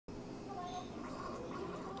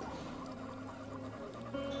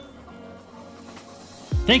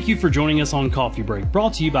Thank you for joining us on Coffee Break,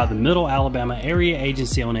 brought to you by the Middle Alabama Area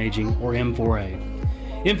Agency on Aging, or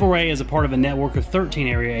M4A. M4A is a part of a network of 13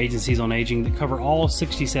 area agencies on aging that cover all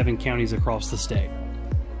 67 counties across the state.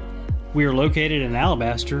 We are located in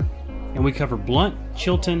Alabaster, and we cover Blount,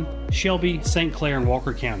 Chilton, Shelby, St. Clair, and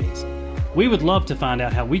Walker counties. We would love to find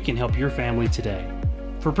out how we can help your family today.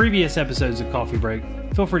 For previous episodes of Coffee Break,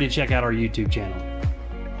 feel free to check out our YouTube channel.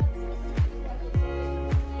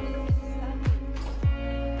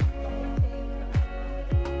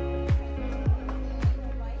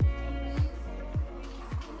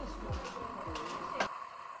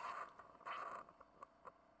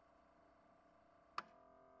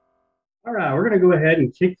 All right, we're going to go ahead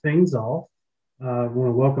and kick things off. I want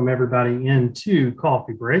to welcome everybody into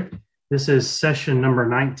Coffee Break. This is session number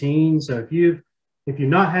 19. So if you've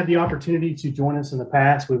not had the opportunity to join us in the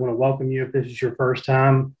past, we want to welcome you if this is your first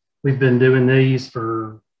time. We've been doing these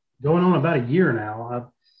for going on about a year now.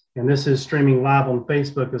 And this is streaming live on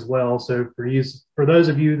Facebook as well. So for those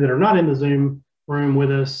of you that are not in the Zoom room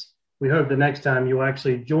with us, we hope the next time you'll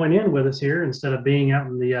actually join in with us here instead of being out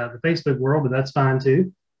in the Facebook world, but that's fine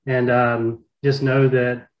too. And just know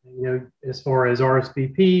that, as far as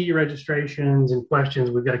RSVP registrations and questions,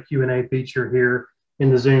 we've got a Q&A feature here in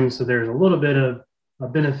the Zoom. So there's a little bit of a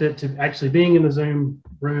benefit to actually being in the Zoom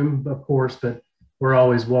room, of course, but we're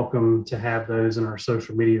always welcome to have those in our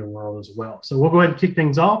social media world as well. So we'll go ahead and kick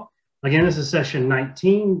things off. Again, this is session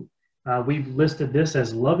 19. We've listed this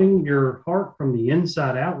as loving your heart from the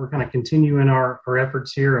inside out. We're kind of continuing our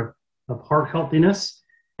efforts here of heart healthiness.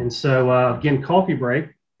 And so again, Coffee Break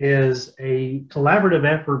is a collaborative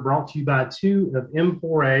effort brought to you by two of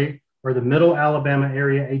M4A, or the Middle Alabama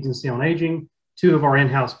Area Agency on Aging, two of our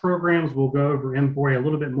in-house programs. We'll go over M4A a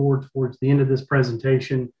little bit more towards the end of this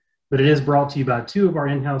presentation, but it is brought to you by two of our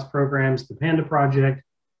in-house programs, the PANDA Project,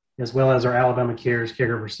 as well as our Alabama Cares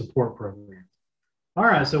Caregiver Support Program. All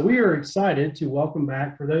right, so we are excited to welcome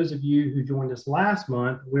back, for those of you who joined us last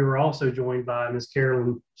month, we were also joined by Ms.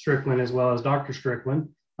 Carolyn Strickland as well as Dr. Strickland.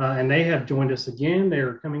 And they have joined us again. They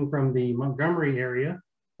are coming from the Montgomery area.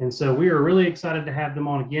 And so we are really excited to have them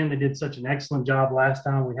on again. They did such an excellent job last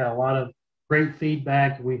time. We had a lot of great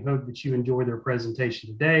feedback. We hope that you enjoy their presentation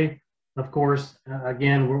today. Of course,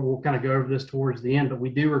 again, we'll kind of go over this towards the end, but we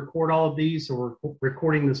do record all of these. So we're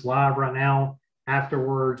recording this live right now.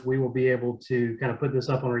 Afterwards, we will be able to kind of put this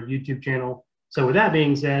up on our YouTube channel. So with that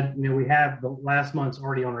being said, we have the last month's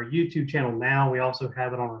already on our YouTube channel now. We also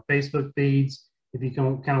have it on our Facebook feeds. If you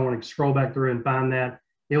kind of want to scroll back through and find that.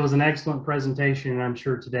 It was an excellent presentation, and I'm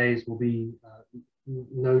sure today's will be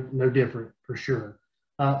no different for sure.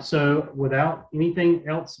 So without anything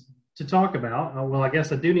else to talk about, well, I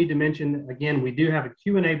guess I do need to mention, again, we do have a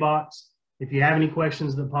Q&A box if you have any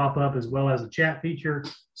questions that pop up, as well as a chat feature.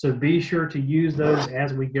 So be sure to use those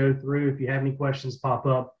as we go through. If you have any questions pop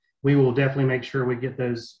up, we will definitely make sure we get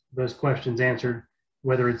those questions answered,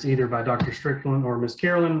 whether it's either by Dr. Strickland or Ms.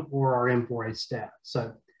 Carolyn or our M4A staff.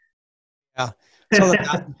 So, yeah.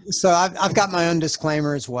 So I've got my own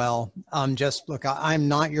disclaimer as well. Just look, I'm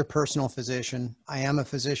not your personal physician. I am a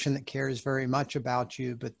physician that cares very much about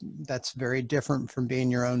you, but that's very different from being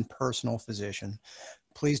your own personal physician.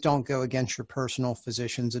 Please don't go against your personal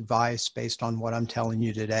physician's advice based on what I'm telling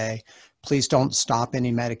you today. Please don't stop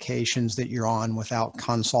any medications that you're on without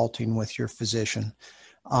consulting with your physician.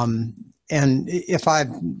 And if I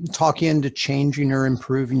talk you into changing or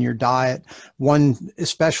improving your diet, one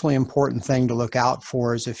especially important thing to look out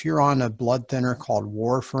for is if you're on a blood thinner called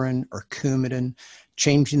warfarin or Coumadin,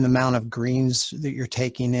 changing the amount of greens that you're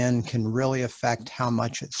taking in can really affect how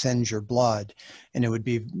much it thins your blood. And it would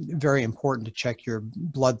be very important to check your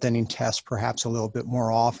blood thinning test perhaps a little bit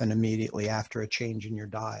more often immediately after a change in your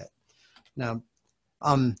diet. Now,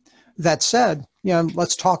 that said,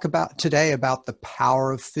 let's talk today about the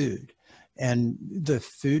power of food. And the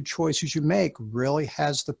food choices you make really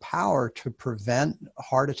has the power to prevent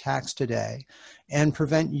heart attacks today and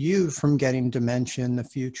prevent you from getting dementia in the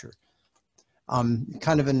future.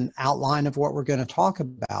 Kind of an outline of what we're going to talk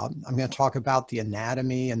about. I'm going to talk about the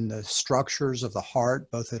anatomy and the structures of the heart,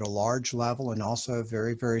 both at a large level and also a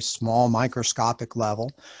very, very small microscopic level.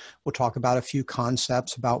 We'll talk about a few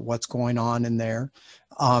concepts about what's going on in there.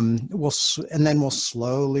 And then we'll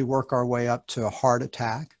slowly work our way up to a heart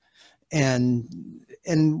attack. And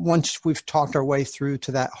once we've talked our way through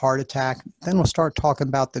to that heart attack, then we'll start talking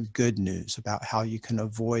about the good news about how you can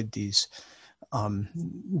avoid these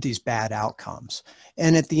bad outcomes.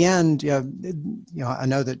 And at the end, I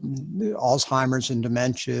know that Alzheimer's and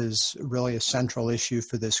dementia is really a central issue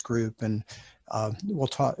for this group, and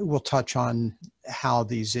we'll touch on how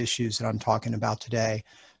these issues that I'm talking about today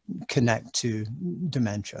connect to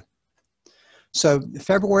dementia. So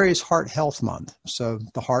February is Heart Health Month. So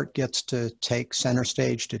the heart gets to take center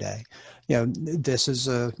stage today. This is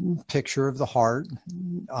a picture of the heart,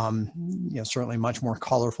 certainly much more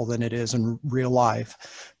colorful than it is in real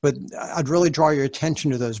life. But I'd really draw your attention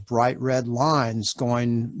to those bright red lines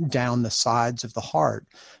going down the sides of the heart.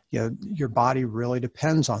 Your body really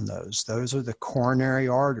depends on those. Those are the coronary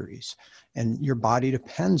arteries, and your body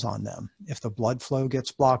depends on them. If the blood flow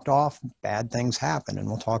gets blocked off, bad things happen, and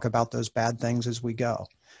we'll talk about those bad things as we go.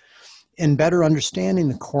 In better understanding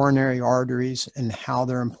the coronary arteries and how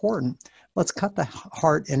they're important, let's cut the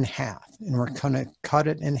heart in half, and we're going to cut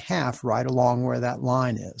it in half right along where that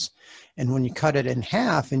line is. And when you cut it in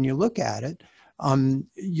half and you look at it,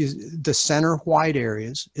 the center white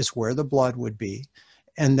areas is where the blood would be.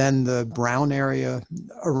 And then the brown area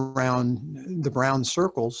around the brown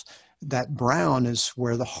circles, that brown is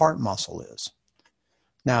where the heart muscle is.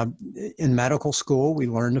 Now, in medical school, we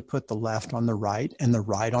learn to put the left on the right and the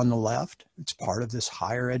right on the left. It's part of this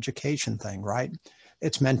higher education thing, right?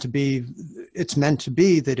 It's meant to be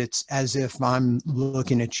that it's as if I'm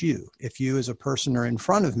looking at you. If you as a person are in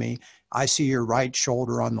front of me, I see your right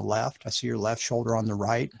shoulder on the left, I see your left shoulder on the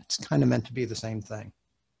right. It's kind of meant to be the same thing.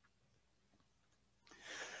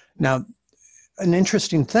 Now, an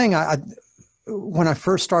interesting thing, when I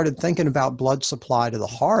first started thinking about blood supply to the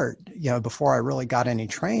heart, before I really got any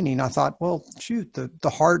training, I thought, well, shoot, the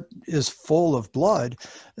heart is full of blood.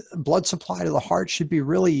 Blood supply to the heart should be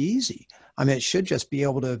really easy. I mean, it should just be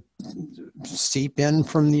able to seep in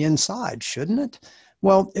from the inside, shouldn't it?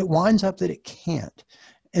 Well, it winds up that it can't.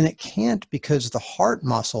 And it can't because the heart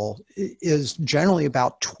muscle is generally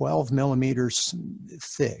about 12 millimeters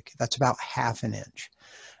thick. That's about half an inch.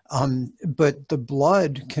 But the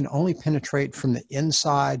blood can only penetrate from the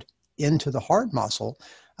inside into the heart muscle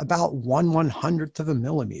about 1/100th of a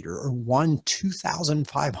millimeter, or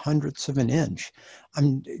 1/2500th of an inch.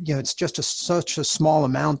 It's just such a small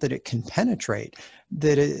amount that it can penetrate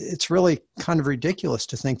that it's really kind of ridiculous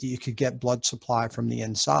to think that you could get blood supply from the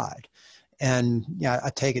inside. And I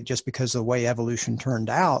take it just because of the way evolution turned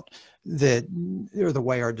out, or the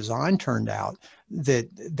way our design turned out, that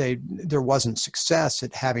there wasn't success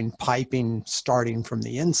at having piping starting from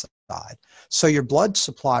the inside. So your blood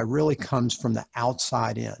supply really comes from the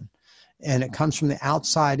outside in. And it comes from the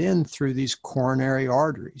outside in through these coronary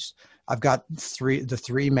arteries. I've got the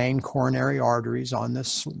three main coronary arteries on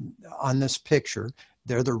this picture.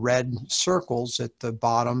 They're the red circles at the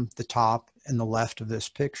bottom, the top, and the left of this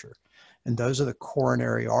picture. And those are the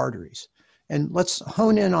coronary arteries. And let's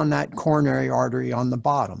hone in on that coronary artery on the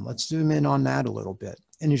bottom. Let's zoom in on that a little bit.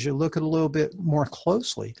 And as you look at it a little bit more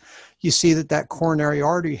closely, you see that coronary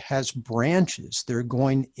artery has branches that are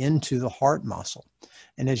going into the heart muscle.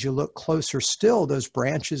 And as you look closer still, those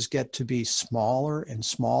branches get to be smaller and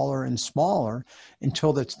smaller and smaller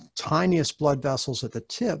until the tiniest blood vessels at the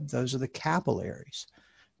tip, those are the capillaries.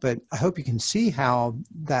 But I hope you can see how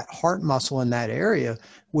that heart muscle in that area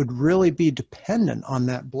would really be dependent on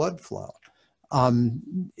that blood flow.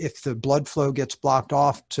 If the blood flow gets blocked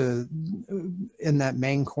off in that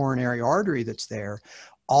main coronary artery that's there,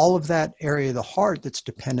 all of that area of the heart that's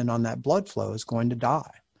dependent on that blood flow is going to die.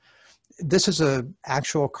 This is an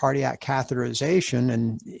actual cardiac catheterization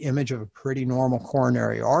and image of a pretty normal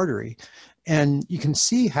coronary artery. And you can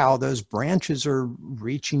see how those branches are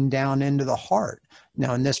reaching down into the heart.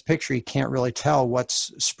 Now, in this picture, you can't really tell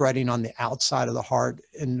what's spreading on the outside of the heart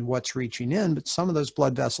and what's reaching in, but some of those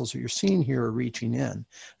blood vessels that you're seeing here are reaching in.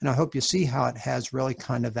 And I hope you see how it has really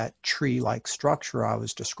kind of that tree-like structure I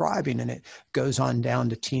was describing, and it goes on down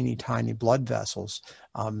to teeny tiny blood vessels,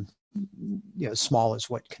 small as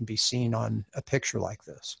what can be seen on a picture like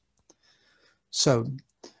this. So,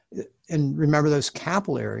 and remember, those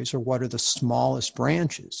capillaries are what are the smallest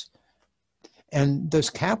branches. And those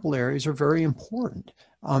capillaries are very important.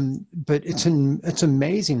 But it's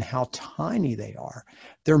amazing how tiny they are.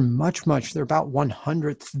 They're they're about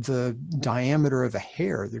 1/100th the diameter of a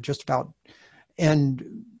hair. They're just about,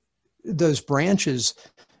 and those branches,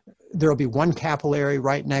 there'll be one capillary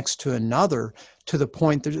right next to another, to the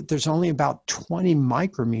point that there's only about 20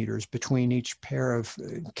 micrometers between each pair of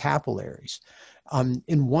capillaries.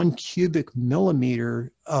 In 1 cubic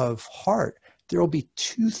millimeter of heart, there will be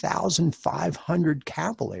 2,500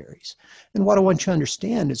 capillaries. And what I want you to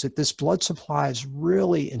understand is that this blood supply is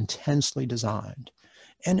really intensely designed,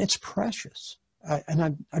 and it's precious.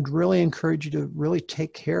 And I'd really encourage you to really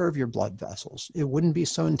take care of your blood vessels. It wouldn't be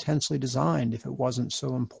so intensely designed if it wasn't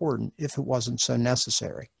so important, if it wasn't so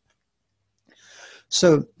necessary.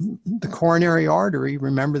 So the coronary artery,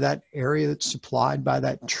 remember that area that's supplied by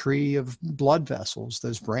that tree of blood vessels,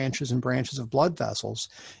 those branches and branches of blood vessels,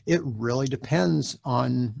 it really depends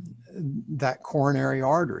on that coronary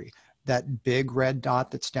artery, that big red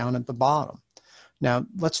dot that's down at the bottom. Now,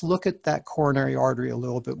 let's look at that coronary artery a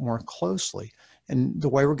little bit more closely. And the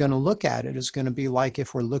way we're going to look at it is going to be like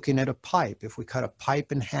if we're looking at a pipe. If we cut a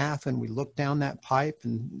pipe in half and we look down that pipe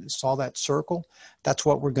and saw that circle, that's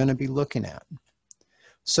what we're going to be looking at.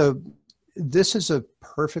 So this is a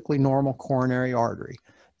perfectly normal coronary artery.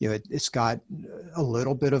 You know, it's got a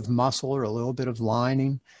little bit of muscle or a little bit of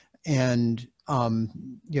lining, and you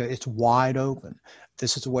know, it's wide open.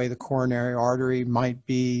 This is the way the coronary artery might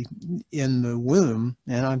be in the womb,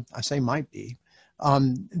 and I say might be.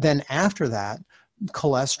 Then after that,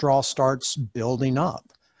 cholesterol starts building up.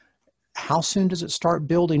 How soon does it start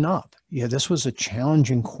building up? Yeah, this was a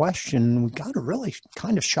challenging question. We got a really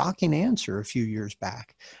kind of shocking answer a few years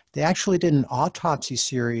back. They actually did an autopsy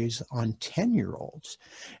series on 10-year-olds,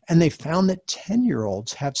 and they found that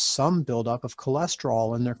 10-year-olds have some buildup of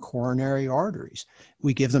cholesterol in their coronary arteries.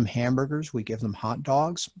 We give them hamburgers, we give them hot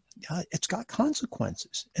dogs. It's got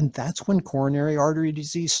consequences, and that's when coronary artery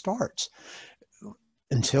disease starts.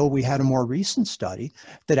 Until we had a more recent study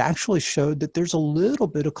that actually showed that there's a little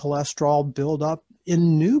bit of cholesterol buildup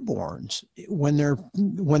in newborns. When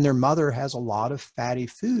their mother has a lot of fatty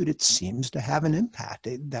food, it seems to have an impact.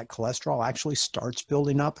 That cholesterol actually starts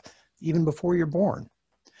building up even before you're born.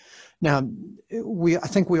 Now, I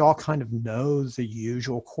think we all kind of know the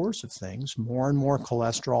usual course of things. More and more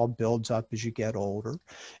cholesterol builds up as you get older.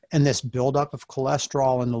 And this buildup of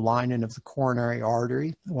cholesterol in the lining of the coronary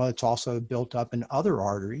artery, well, it's also built up in other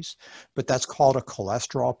arteries, but that's called a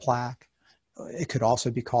cholesterol plaque. It could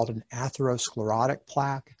also be called an atherosclerotic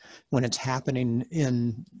plaque when it's happening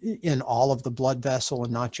in all of the blood vessel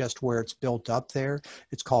and not just where it's built up there.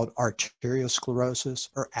 It's called arteriosclerosis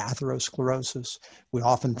or atherosclerosis. We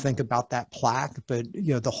often think about that plaque, but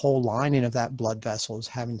you know, the whole lining of that blood vessel is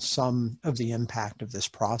having some of the impact of this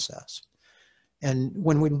process. And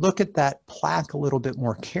when we look at that plaque a little bit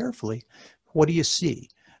more carefully, what do you see?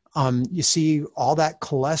 You see all that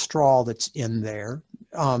cholesterol that's in there,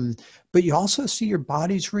 but you also see your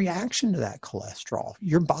body's reaction to that cholesterol.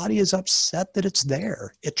 Your body is upset that it's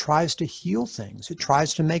there. It tries to heal things. It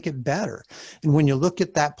tries to make it better. And when you look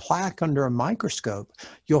at that plaque under a microscope,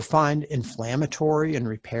 you'll find inflammatory and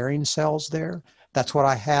repairing cells there. That's what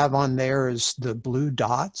I have on there is the blue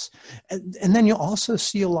dots. And then you'll also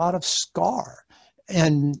see a lot of scar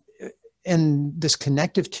and this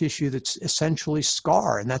connective tissue that's essentially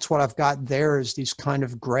scar. And that's what I've got there is these kind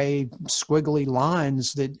of gray squiggly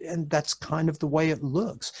lines and that's kind of the way it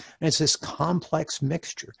looks. And it's this complex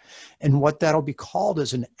mixture. And what that'll be called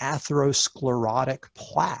is an atherosclerotic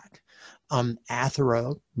plaque.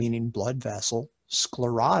 Athero meaning blood vessel,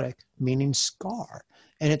 sclerotic meaning scar.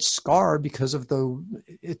 And it's scar because of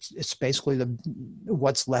it's basically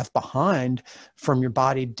what's left behind from your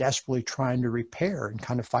body desperately trying to repair and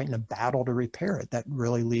kind of fighting a battle to repair it. That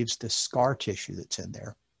really leaves this scar tissue that's in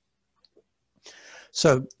there.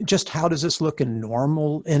 So just how does this look in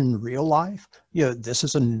real life? You know, this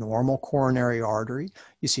is a normal coronary artery.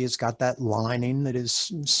 You see it's got that lining that is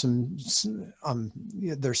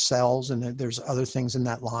there's cells and there's other things in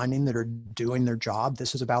that lining that are doing their job.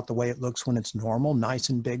 This is about the way it looks when it's normal, nice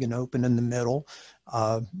and big and open in the middle,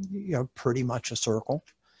 you know, pretty much a circle.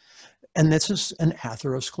 And this is an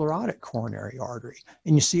atherosclerotic coronary artery.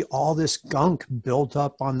 And you see all this gunk built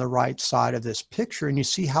up on the right side of this picture. And you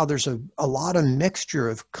see how there's a lot of mixture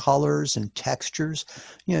of colors and textures.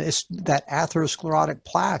 You know, it's that atherosclerotic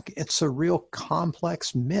plaque. It's a real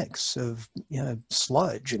complex mix of, you know,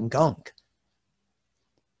 sludge and gunk.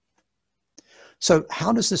 So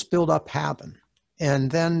how does this buildup happen?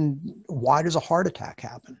 And then why does a heart attack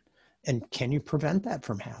happen? And can you prevent that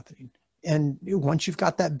from happening? And once you've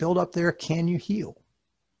got that buildup there, can you heal?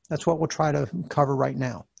 That's what we'll try to cover right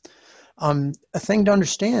now. A thing to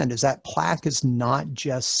understand is that plaque is not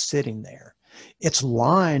just sitting there. It's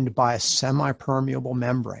lined by a semi-permeable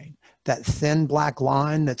membrane. That thin black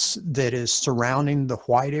line that is surrounding the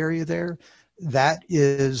white area there, that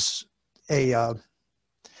is a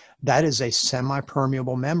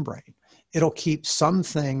semi-permeable membrane. It'll keep some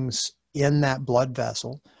things in that blood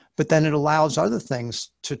vessel, but then it allows other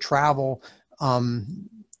things to travel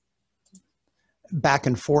back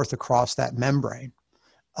and forth across that membrane.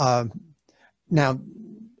 Now,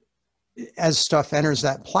 as stuff enters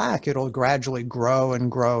that plaque, it'll gradually grow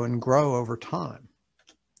and grow and grow over time.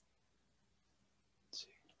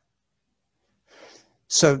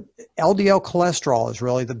 So LDL cholesterol is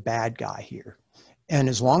really the bad guy here. And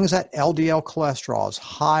as long as that LDL cholesterol is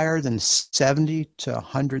higher than 70 to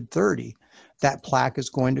 130, that plaque is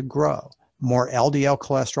going to grow. More LDL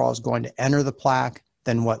cholesterol is going to enter the plaque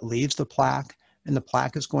than what leaves the plaque, and the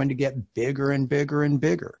plaque is going to get bigger and bigger and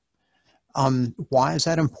bigger. Why is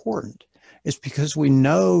that important? It's because we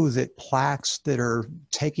know that plaques that are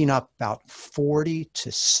taking up about 40 to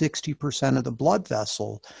 60% of the blood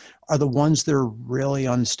vessel are the ones that are really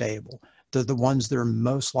unstable. They're the ones that are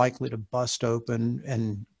most likely to bust open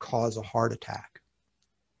and cause a heart attack.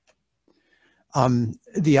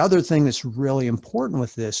 The other thing that's really important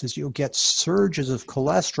with this is you'll get surges of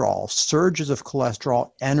cholesterol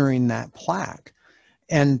entering that plaque.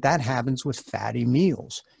 And that happens with fatty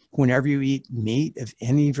meals. Whenever you eat meat of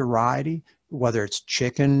any variety, whether it's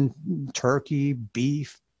chicken, turkey,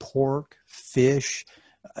 beef, pork, fish,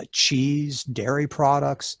 cheese, dairy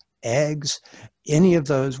products, eggs, any of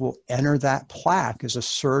those will enter that plaque as a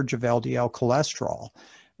surge of LDL cholesterol.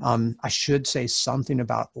 I should say something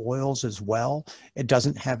about oils as well. It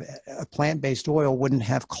doesn't have, a plant-based oil wouldn't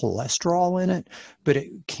have cholesterol in it, but it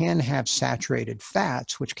can have saturated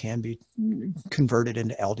fats, which can be converted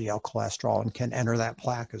into LDL cholesterol and can enter that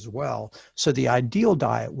plaque as well. So the ideal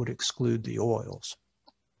diet would exclude the oils.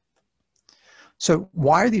 So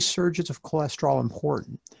why are these surges of cholesterol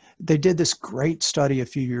important? They did this great study a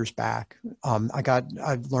few years back.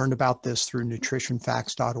 I've learned about this through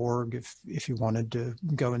nutritionfacts.org if you wanted to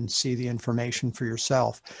go and see the information for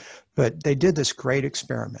yourself. But they did this great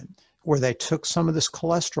experiment where they took some of this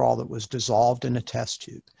cholesterol that was dissolved in a test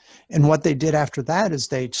tube. And what they did after that is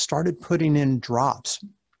they started putting in drops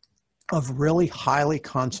of really highly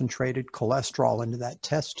concentrated cholesterol into that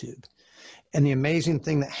test tube. And the amazing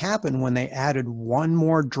thing that happened when they added one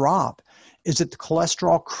more drop is that the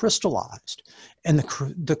cholesterol crystallized, and the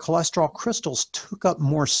cholesterol crystals took up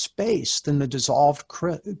more space than the dissolved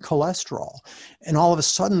cholesterol. And all of a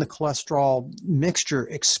sudden the cholesterol mixture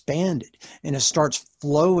expanded and it starts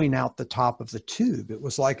flowing out the top of the tube. It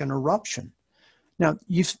was like an eruption. Now,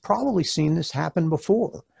 you've probably seen this happen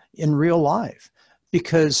before in real life,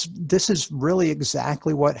 because this is really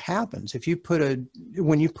exactly what happens. If you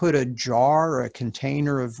when you put a jar or a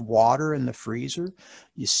container of water in the freezer,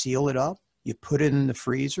 you seal it up, you put it in the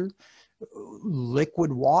freezer,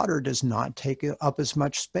 liquid water does not take up as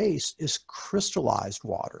much space as crystallized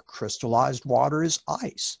water. Crystallized water is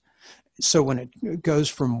ice. So when it goes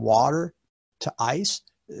from water to ice,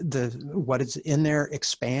 what is in there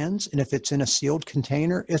expands, and if it's in a sealed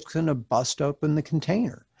container, it's going to bust open the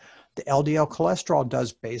container. The LDL cholesterol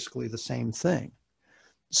does basically the same thing.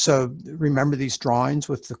 So remember these drawings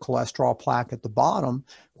with the cholesterol plaque at the bottom.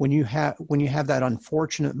 When you have that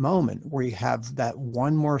unfortunate moment where you have that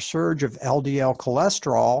one more surge of LDL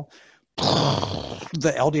cholesterol,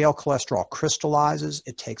 the LDL cholesterol crystallizes,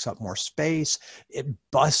 it takes up more space, it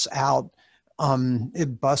busts out,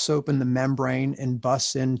 it busts open the membrane and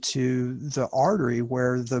busts into the artery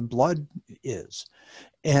where the blood is.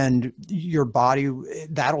 And your body,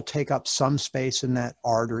 that'll take up some space in that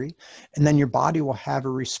artery, and then your body will have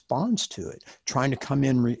a response to it, trying to come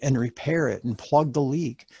in and repair it and plug the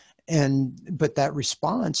leak. But that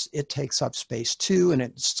response, it takes up space too, and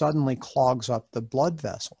it suddenly clogs up the blood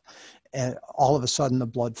vessel. And all of a sudden the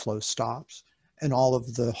blood flow stops, and all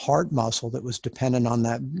of the heart muscle that was dependent on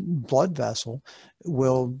that blood vessel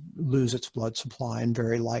will lose its blood supply and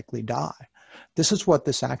very likely die. This is what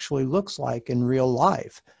this actually looks like in real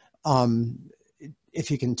life.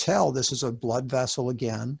 If you can tell, this is a blood vessel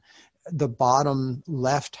again. The bottom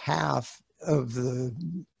left half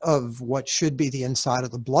of what should be the inside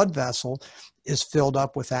of the blood vessel is filled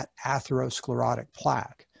up with that atherosclerotic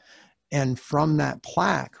plaque. And from that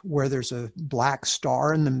plaque, where there's a black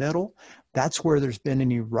star in the middle, that's where there's been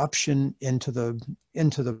an eruption into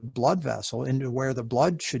the blood vessel, into where the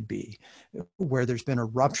blood should be, where there's been a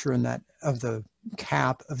rupture of the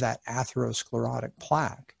cap of that atherosclerotic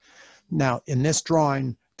plaque. Now, in this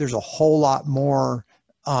drawing, there's a whole lot more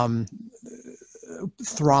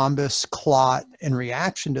thrombus, clot, and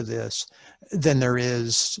reaction to this than there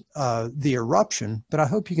is the eruption. But I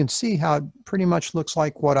hope you can see how it pretty much looks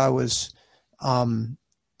like what I was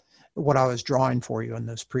drawing for you in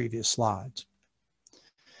those previous slides.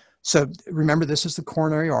 So remember, this is the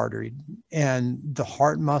coronary artery, and the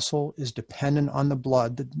heart muscle is dependent on the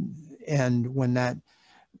blood. And when that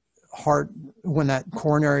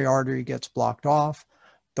coronary artery gets blocked off,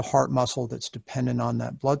 the heart muscle that's dependent on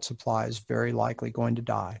that blood supply is very likely going to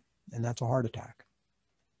die, and that's a heart attack.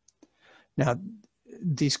 Now,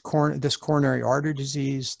 this coronary artery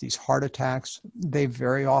disease, these heart attacks, they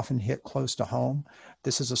very often hit close to home.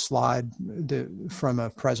 This is a slide from a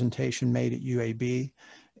presentation made at UAB,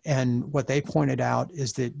 And what they pointed out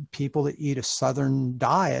is that people that eat a Southern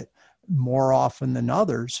diet more often than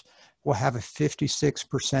others will have a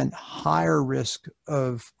 56% higher risk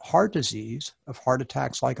of heart disease, of heart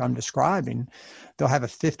attacks like I'm describing. They'll have a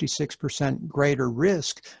 56% greater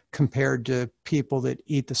risk compared to people that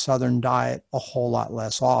eat the Southern diet a whole lot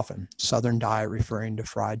less often. Southern diet referring to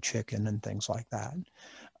fried chicken and things like that.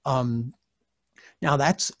 Now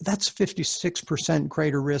that's 56%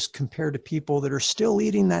 greater risk compared to people that are still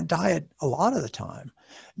eating that diet a lot of the time.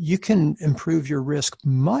 You can improve your risk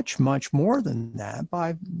much, much more than that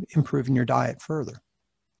by improving your diet further.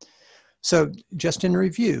 So just in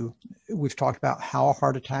review, we've talked about how a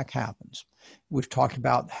heart attack happens. We've talked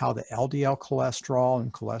about how the LDL cholesterol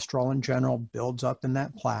and cholesterol in general builds up in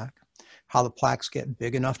that plaque, how the plaques get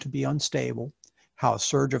big enough to be unstable, how a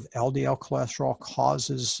surge of LDL cholesterol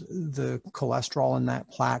causes the cholesterol in that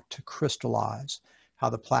plaque to crystallize, how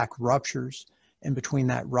the plaque ruptures, and between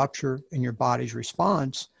that rupture and your body's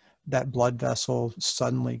response, that blood vessel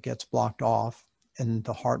suddenly gets blocked off, and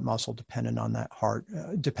the heart muscle dependent on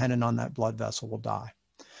that blood vessel will die.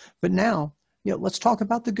 But now, let's talk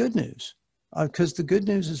about the good news, because the good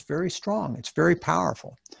news is very strong. It's very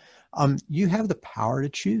powerful. You have the power to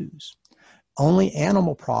choose. Only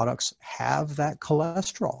animal products have that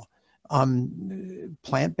cholesterol.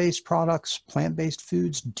 Plant-based products, plant-based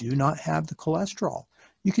foods do not have the cholesterol.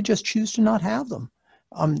 You could just choose to not have them.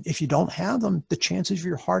 If you don't have them, the chances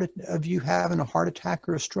of you having a heart attack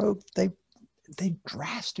or a stroke, they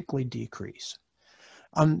drastically decrease.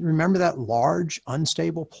 Remember that large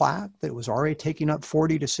unstable plaque that was already taking up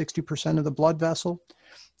 40 to 60% of the blood vessel?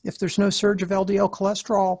 If there's no surge of LDL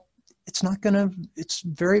cholesterol, it's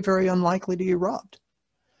very, very unlikely to erupt.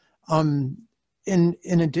 In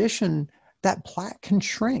addition, that plaque can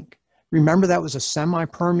shrink. Remember, that was a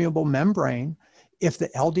semi-permeable membrane. If the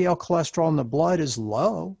LDL cholesterol in the blood is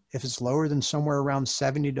low, if it's lower than somewhere around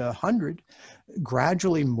 70 to 100,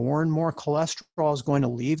 gradually more and more cholesterol is going to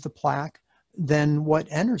leave the plaque than what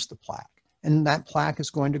enters the plaque. And that plaque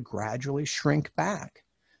is going to gradually shrink back.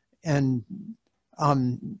 And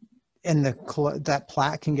that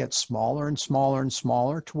plaque can get smaller and smaller and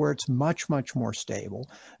smaller to where it's much, much more stable,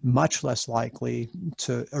 much less likely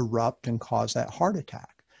to erupt and cause that heart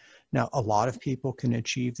attack. Now, a lot of people can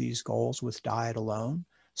achieve these goals with diet alone.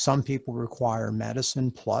 Some people require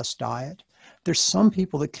medicine plus diet. There's some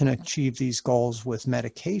people that can achieve these goals with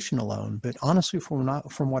medication alone, but honestly,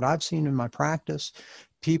 from what I've seen in my practice,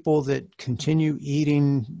 people that continue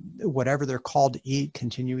eating whatever they're called to eat,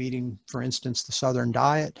 continue eating, for instance, the Southern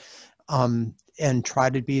diet, and try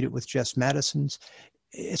to beat it with just medicines,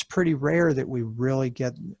 it's pretty rare that we really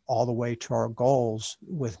get all the way to our goals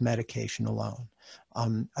with medication alone.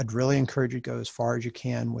 I'd really encourage you to go as far as you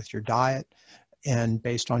can with your diet, and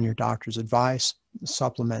based on your doctor's advice,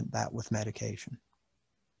 supplement that with medication.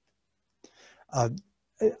 I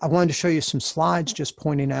wanted to show you some slides just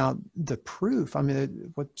pointing out the proof. I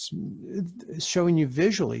mean, what's showing you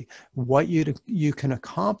visually what you can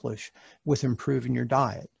accomplish with improving your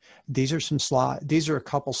diet. These are some slides. These are a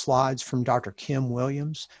couple slides from Dr. Kim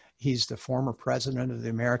Williams. He's the former president of the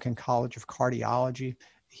American College of Cardiology.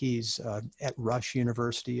 He's at Rush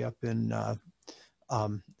University up in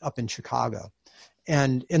Chicago.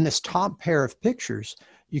 And in this top pair of pictures,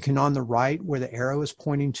 you can, on the right where the arrow is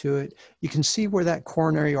pointing to it, you can see where that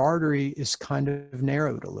coronary artery is kind of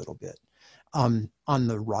narrowed a little bit. On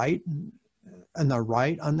the right,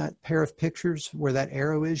 on that pair of pictures where that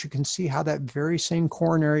arrow is, you can see how that very same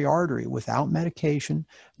coronary artery, without medication,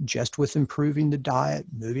 just with improving the diet,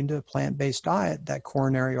 moving to a plant-based diet, that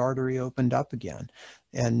coronary artery opened up again.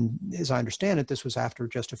 And as I understand it, this was after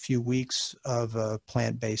just a few weeks of a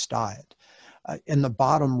plant-based diet. In the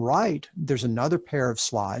bottom right, there's another pair of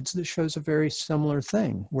slides that shows a very similar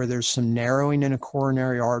thing, where there's some narrowing in a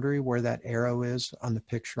coronary artery where that arrow is on the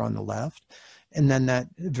picture on the left. And then that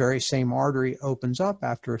very same artery opens up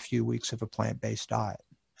after a few weeks of a plant-based diet.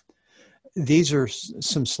 These are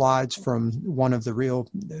some slides from one of the real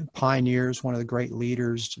pioneers, one of the great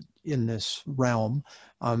leaders in this realm,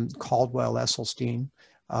 Caldwell Esselstyn.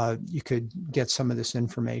 You could get some of this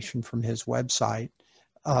information from his website.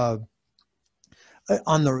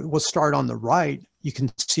 We'll start on the right. You can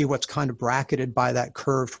see what's kind of bracketed by that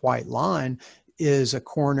curved white line is a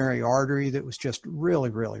coronary artery that was just really,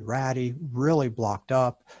 really ratty, really blocked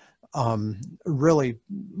up, really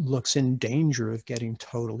looks in danger of getting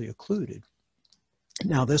totally occluded.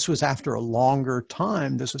 Now, this was after a longer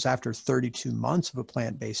time. This was after 32 months of a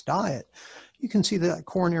plant-based diet. You can see that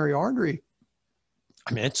coronary artery,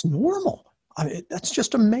 I mean, it's normal. I mean, that's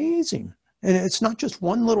just amazing. And it's not just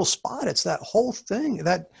one little spot, it's that whole thing,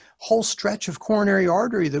 that whole stretch of coronary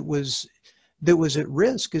artery that was at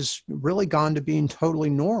risk is really gone to being totally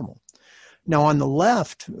normal. Now on the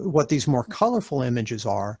left, what these more colorful images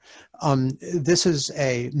are, this is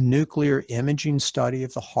a nuclear imaging study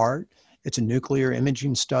of the heart. It's a nuclear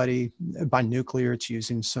imaging study. By nuclear, it's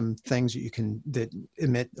using some things that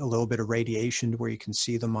emit a little bit of radiation to where you can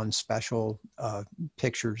see them on special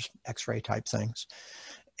pictures, X-ray type things.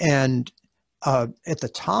 And at the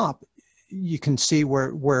top, you can see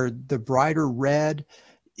where the brighter red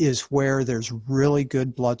is where there's really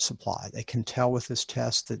good blood supply. They can tell with this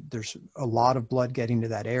test that there's a lot of blood getting to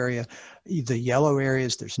that area. The yellow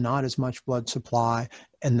areas, there's not as much blood supply.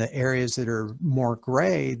 And the areas that are more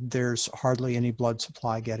gray, there's hardly any blood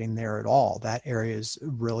supply getting there at all. That area is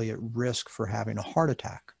really at risk for having a heart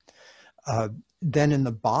attack. Then in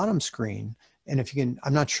the bottom screen, and if you can,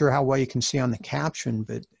 I'm not sure how well you can see on the caption,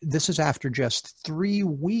 but this is after just 3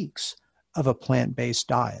 weeks of a plant-based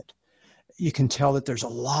diet. You can tell that there's a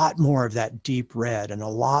lot more of that deep red and a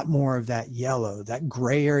lot more of that yellow. That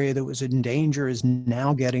gray area that was in danger is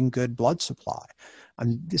now getting good blood supply.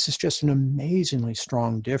 This is just an amazingly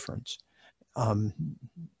strong difference.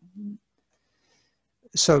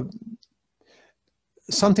 So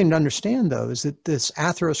something to understand, though, is that this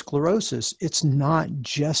atherosclerosis, it's not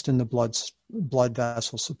just in the blood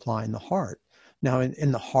vessel supply in the heart. Now,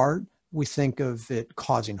 in the heart, we think of it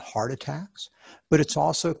causing heart attacks, but it's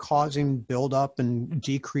also causing buildup and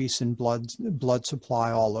decrease in blood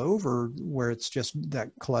supply all over, where it's just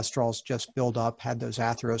that cholesterol's just built up, had those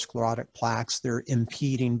atherosclerotic plaques. They're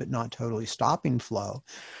impeding but not totally stopping flow.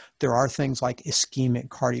 There are things like ischemic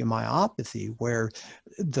cardiomyopathy, where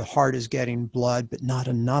the heart is getting blood but not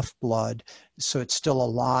enough blood, so it's still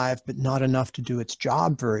alive but not enough to do its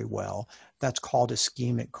job very well. That's called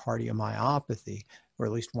ischemic cardiomyopathy, or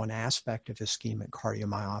at least one aspect of ischemic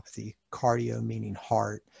cardiomyopathy. Cardio meaning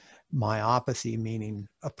heart, myopathy meaning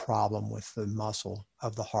a problem with the muscle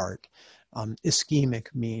of the heart, ischemic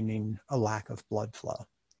meaning a lack of blood flow.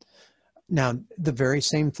 Now, the very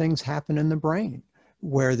same things happen in the brain,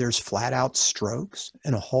 where there's flat out strokes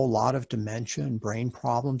and a whole lot of dementia and brain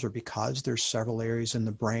problems, or because there's several areas in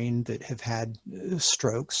the brain that have had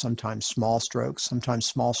strokes, sometimes small strokes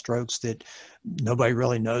that nobody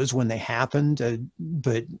really knows when they happened,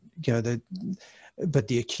 but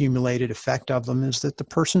the accumulated effect of them is that the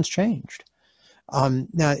person's changed.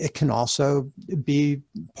 Now, it can also be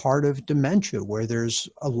part of dementia, where there's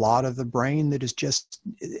a lot of the brain that is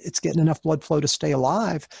it's getting enough blood flow to stay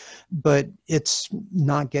alive, but it's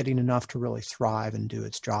not getting enough to really thrive and do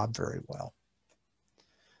its job very well.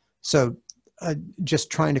 So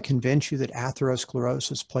just trying to convince you that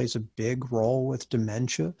atherosclerosis plays a big role with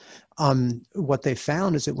dementia. What they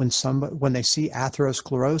found is that when they see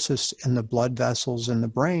atherosclerosis in the blood vessels in the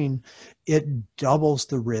brain, it doubles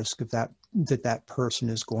the risk of that person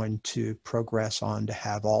is going to progress on to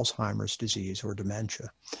have Alzheimer's disease or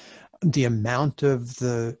dementia. The amount of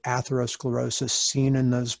the atherosclerosis seen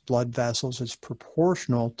in those blood vessels is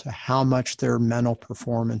proportional to how much their mental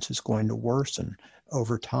performance is going to worsen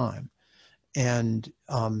over time. And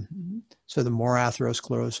so the more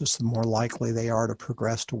atherosclerosis, the more likely they are to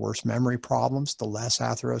progress to worse memory problems. The less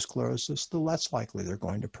atherosclerosis, the less likely they're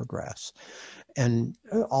going to progress. And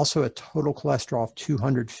also a total cholesterol of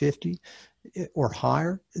 250 or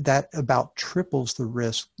higher, that about triples the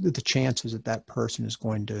risk, the chances that that person is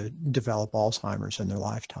going to develop Alzheimer's in their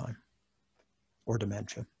lifetime or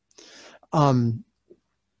dementia.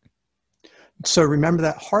 So remember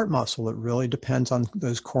that heart muscle, it really depends on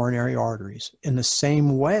those coronary arteries. In the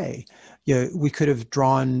same way, we could have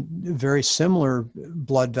drawn very similar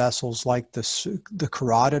blood vessels like the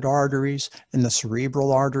carotid arteries and the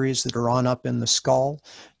cerebral arteries that are on up in the skull.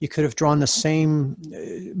 You could have drawn the same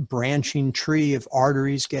branching tree of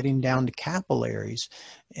arteries getting down to capillaries,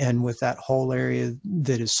 and with that whole area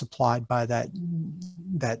that is supplied by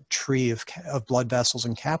that tree of blood vessels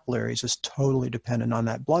and capillaries is totally dependent on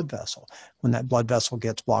that blood vessel. When that blood vessel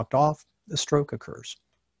gets blocked off, a stroke occurs.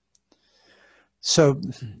 So,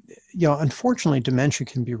 unfortunately, dementia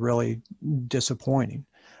can be really disappointing.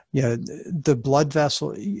 The blood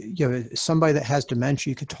vessel, somebody that has dementia,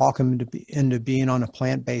 you could talk them into being on a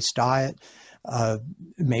plant-based diet,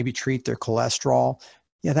 maybe treat their cholesterol.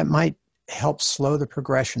 That might help slow the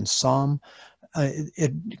progression some.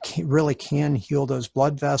 It really can heal those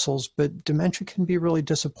blood vessels, but dementia can be really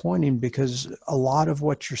disappointing because a lot of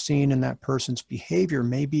what you're seeing in that person's behavior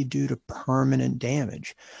may be due to permanent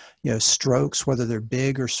damage. Strokes, whether they're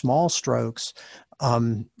big or small strokes,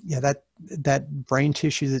 that brain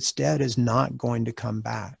tissue that's dead is not going to come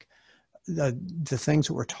back. the things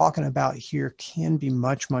that we're talking about here can be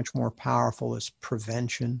much, much more powerful as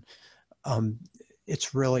prevention.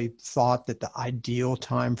 It's really thought that the ideal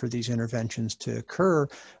time for these interventions to occur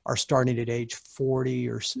are starting at age 40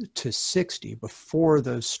 or to 60, before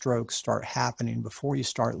those strokes start happening, before you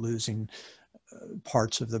start losing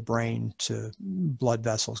parts of the brain to blood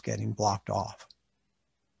vessels getting blocked off.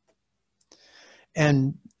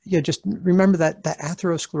 And just remember that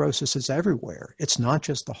atherosclerosis is everywhere. It's not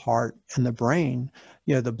just the heart and the brain.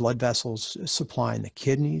 The blood vessels supplying the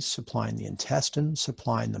kidneys, supplying the intestines,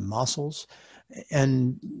 supplying the muscles,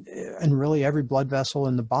 and really every blood vessel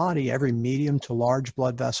in the body, every medium to large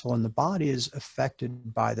blood vessel in the body is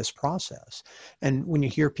affected by this process. And when you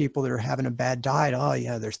hear people that are having a bad diet, oh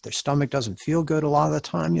yeah, their stomach doesn't feel good a lot of the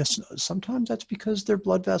time. Yes, sometimes that's because their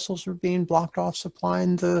blood vessels are being blocked off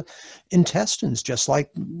supplying the intestines, just like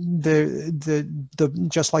the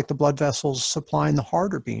blood vessels supplying the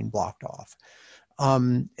heart are being blocked off.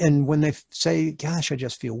 And when they say, gosh, I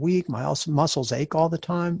just feel weak, my muscles ache all the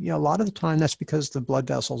time, a lot of the time that's because the blood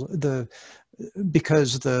vessels,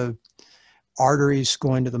 because the arteries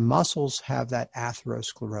going to the muscles have that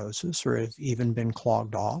atherosclerosis or have even been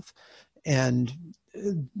clogged off, and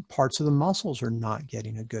parts of the muscles are not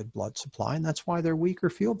getting a good blood supply, and that's why they're weak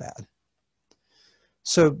or feel bad.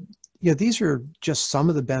 So, these are just some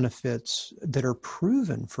of the benefits that are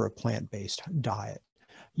proven for a plant-based diet.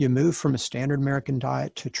 You move from a standard American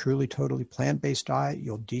diet to a truly, totally plant-based diet,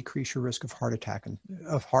 you'll decrease your risk of heart attack.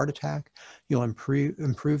 You'll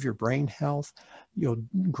improve your brain health. You'll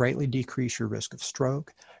greatly decrease your risk of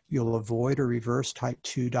stroke. You'll avoid or reverse type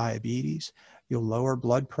 2 diabetes. You'll lower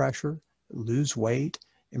blood pressure, lose weight,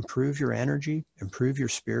 improve your energy, improve your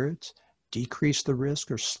spirits, decrease the risk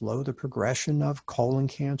or slow the progression of colon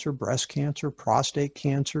cancer, breast cancer, prostate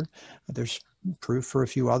cancer. There's proof for a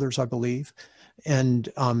few others, I believe. And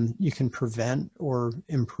you can prevent or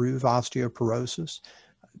improve osteoporosis.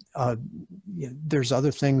 There's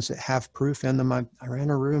other things that have proof in them. I ran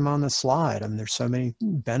a room on the slide. There's so many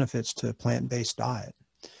benefits to a plant-based diet.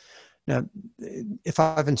 Now, if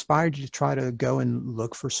I've inspired you to try to go and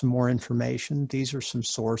look for some more information, these are some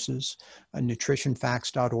sources.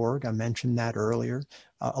 Nutritionfacts.org, I mentioned that earlier.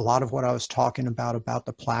 A lot of what I was talking about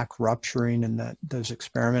the plaque rupturing and those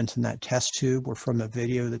experiments in that test tube were from a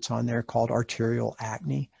video that's on there called Arterial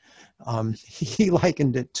Acne. He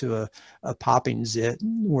likened it to a popping zit,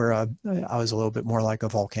 where I was a little bit more like a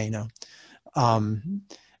volcano.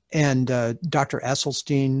 And Dr.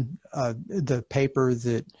 Esselstyn, the paper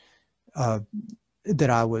that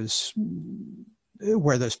I was,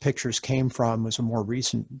 where those pictures came from was a more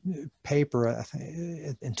recent paper, I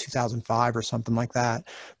think in 2005 or something like that,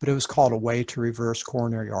 but it was called A Way to Reverse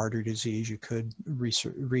Coronary Artery Disease. You could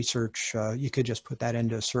research, you could just put that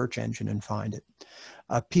into a search engine and find it.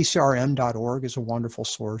 PCRM.org is a wonderful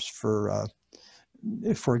source for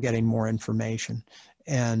getting more information.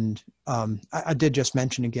 And I did just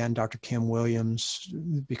mention again Dr. Kim Williams,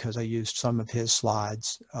 because I used some of his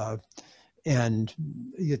slides. And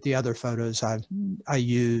the other photos I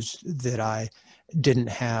used that I didn't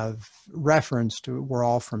have reference to were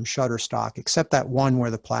all from Shutterstock, except that one where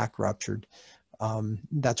the plaque ruptured.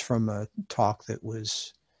 That's from a talk that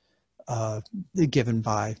was given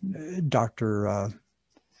by Dr.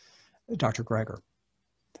 Greger.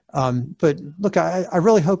 But look, I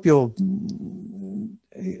really hope you'll,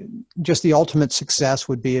 just the ultimate success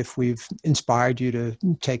would be if we've inspired you to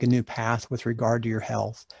take a new path with regard to your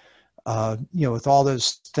health. With all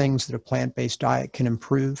those things that a plant-based diet can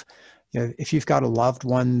improve, if you've got a loved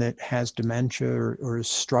one that has dementia or is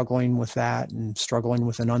struggling with that and struggling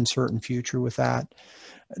with an uncertain future with that,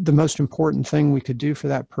 the most important thing we could do for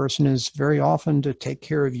that person is very often to take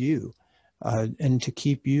care of you. And to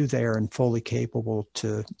keep you there and fully capable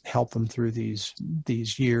to help them through these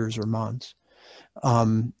years or months.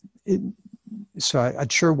 So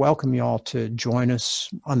I'd sure welcome you all to join us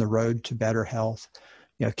on the road to better health.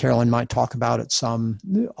 Carolyn might talk about it some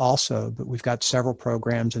also, but we've got several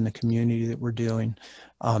programs in the community that we're doing.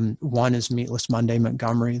 One is Meatless Monday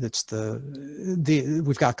Montgomery. That's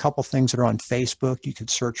we've got a couple things that are on Facebook. You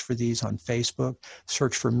could search for these on Facebook.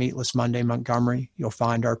 Search for Meatless Monday Montgomery. You'll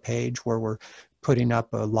find our page where we're putting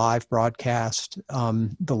up a live broadcast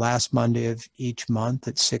the last Monday of each month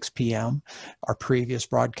at 6 p.m. Our previous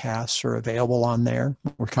broadcasts are available on there.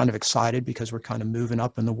 We're kind of excited because we're kind of moving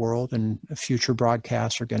up in the world, and future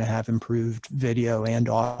broadcasts are going to have improved video and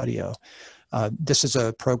audio. This is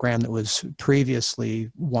a program that was previously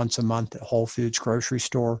once a month at Whole Foods grocery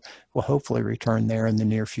store. We'll hopefully return there in the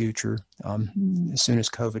near future as soon as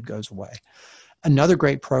COVID goes away. Another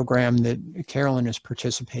great program that Carolyn is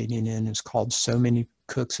participating in is called So Many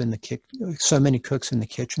so many cooks in the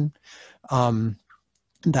kitchen.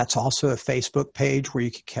 That's also a Facebook page where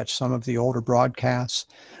you can catch some of the older broadcasts.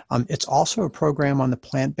 It's also a program on the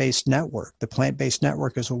Plant-Based Network. The Plant-Based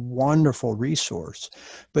Network is a wonderful resource,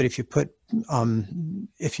 but if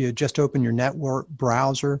you just open your network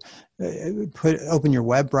browser, open your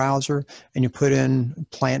web browser and you put in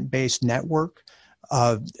Plant-Based Network,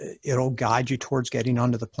 it'll guide you towards getting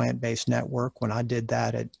onto the Plant-Based Network. When I did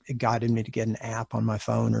that, it guided me to get an app on my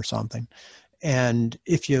phone or something. And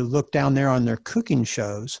if you look down there on their cooking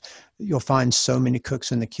shows, you'll find so many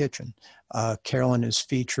cooks in the kitchen. Carolyn is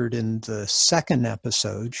featured in the second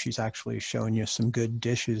episode. She's actually showing you some good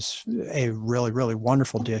dishes, a really, really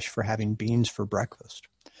wonderful dish for having beans for breakfast.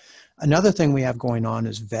 Another thing we have going on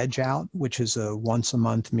is Veg Out, which is a once a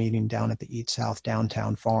month meeting down at the Eat South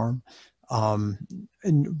Downtown Farm.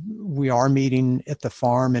 And we are meeting at the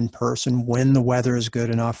farm in person when the weather is good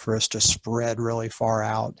enough for us to spread really far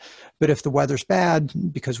out. But if the weather's bad,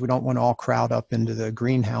 because we don't want to all crowd up into the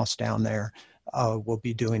greenhouse down there, we'll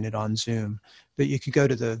be doing it on Zoom. But you could go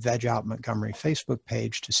to the Veg Out Montgomery Facebook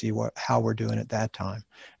page to see how we're doing at that time.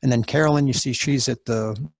 And then Carolyn, you see she's at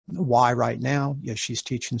the Y right now. Yeah, she's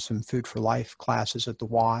teaching some Food for Life classes at the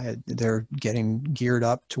Y. They're getting geared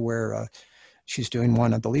up to where she's doing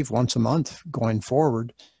one, I believe, once a month going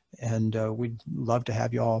forward. And we'd love to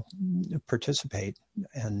have you all participate.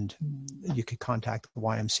 And you could contact the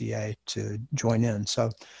YMCA to join in. So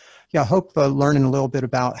yeah, I hope learning a little bit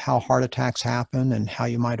about how heart attacks happen and how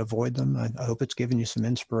you might avoid them. I hope it's given you some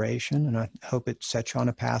inspiration, and I hope it sets you on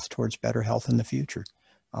a path towards better health in the future.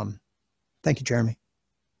 Thank you, Jeremy.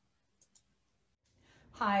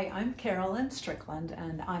 Hi, I'm Carolyn Strickland,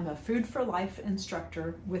 and I'm a Food for Life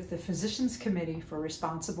instructor with the Physicians Committee for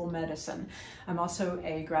Responsible Medicine. I'm also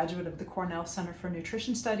a graduate of the Cornell Center for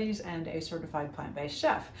Nutrition Studies and a certified plant-based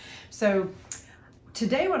chef. So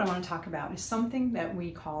today what I want to talk about is something that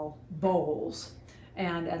we call bowls.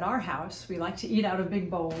 And at our house, we like to eat out of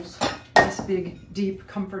big bowls, nice big, deep,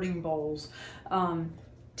 comforting bowls.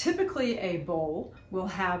 Typically a bowl will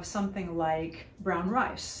have something like brown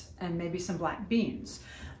rice and maybe some black beans,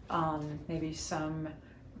 maybe some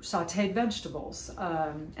sauteed vegetables,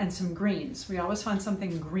 and some greens. We always find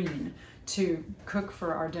something green to cook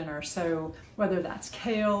for our dinner. So whether that's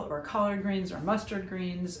kale or collard greens or mustard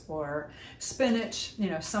greens or spinach,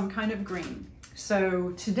 some kind of green.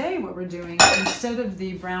 So today what we're doing, instead of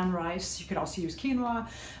the brown rice, you could also use quinoa,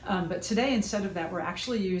 but today instead of that, we're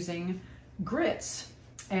actually using grits.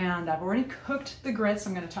 And I've already cooked the grits.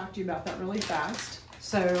 I'm going to talk to you about that really fast.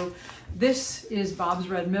 So this is Bob's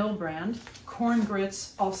Red Mill brand, corn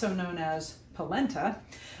grits, also known as polenta.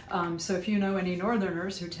 So if you know any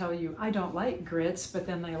Northerners who tell you, I don't like grits, but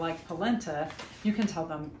then they like polenta, you can tell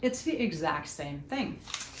them it's the exact same thing.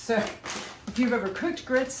 So if you've ever cooked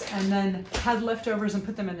grits and then had leftovers and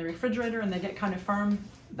put them in the refrigerator and they get kind of firm,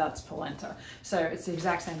 that's polenta. So it's the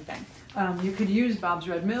exact same thing. You could use Bob's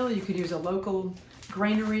Red Mill. You could use a local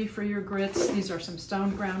granary for your grits. These are some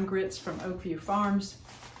stone ground grits from Oakview Farms.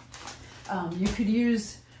 You could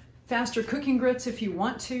use faster cooking grits if you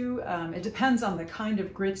want to. It depends on the kind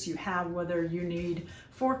of grits you have, whether you need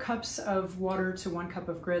 4 cups of water to 1 cup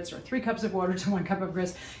of grits or 3 cups of water to 1 cup of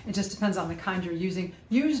grits. It just depends on the kind you're using.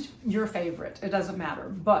 Use your favorite, it doesn't matter.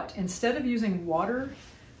 But instead of using water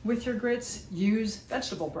with your grits, use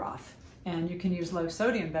vegetable broth. And you can use low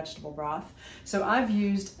sodium vegetable broth. So I've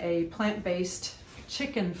used a plant-based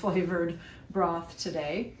chicken flavored broth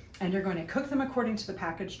today, and you're going to cook them according to the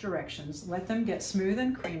package directions. Let them get smooth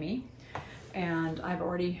and creamy, and I've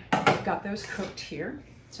already got those cooked here,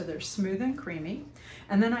 so they're smooth and creamy.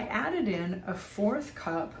 And then I added in a 1/4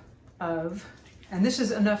 cup of, and this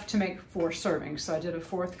is enough to make 4 servings, so I did a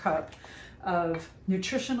 1/4 cup of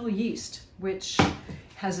nutritional yeast, which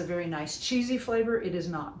has a very nice cheesy flavor. It is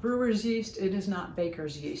not brewer's yeast. It is not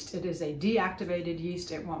baker's yeast. It is a deactivated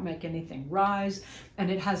yeast. It won't make anything rise,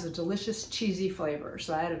 and it has a delicious cheesy flavor.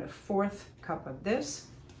 So I added a 1/4 cup of this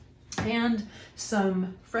and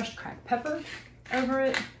some fresh cracked pepper over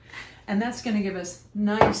it. And that's gonna give us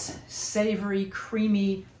nice, savory,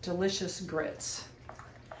 creamy, delicious grits.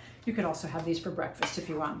 You could also have these for breakfast if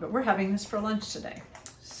you want, but we're having this for lunch today.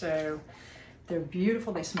 So they're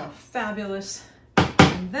beautiful, they smell fabulous.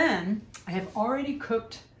 And then I have already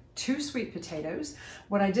cooked 2 sweet potatoes.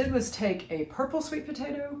 What I did was take a purple sweet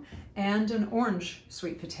potato and an orange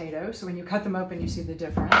sweet potato. So when you cut them open, you see the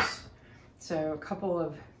difference. So a couple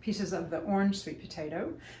of pieces of the orange sweet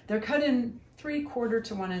potato. They're cut in 3/4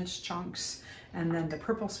 to 1 inch chunks. And then the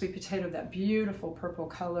purple sweet potato, that beautiful purple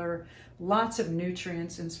color, lots of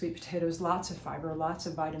nutrients in sweet potatoes, lots of fiber, lots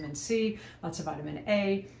of vitamin C, lots of vitamin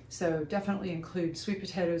A. So definitely include sweet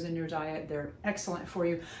potatoes in your diet. They're excellent for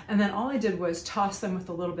you. And then all I did was toss them with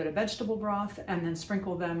a little bit of vegetable broth and then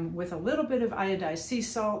sprinkle them with a little bit of iodized sea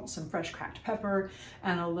salt, some fresh cracked pepper,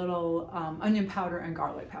 and a little onion powder and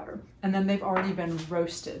garlic powder. And then they've already been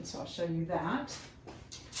roasted. So I'll show you that.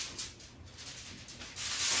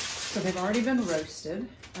 So they've already been roasted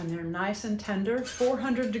and they're nice and tender,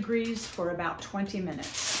 400 degrees for about 20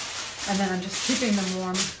 minutes. And then I'm just keeping them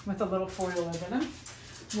warm with a little foil over them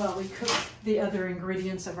while we cook the other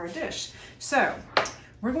ingredients of our dish. So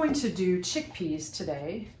we're going to do chickpeas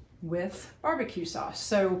today with barbecue sauce.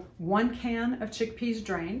 So 1 can of chickpeas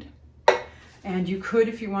drained, and you could,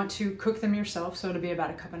 if you want to, cook them yourself. So it'll be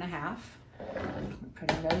about 1.5 cups.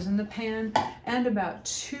 Putting those in the pan, and about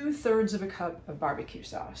 2/3 of a cup of barbecue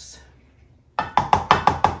sauce.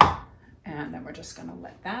 And then we're just gonna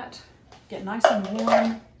let that get nice and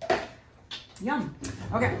warm. Yum.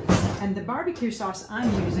 Okay, and the barbecue sauce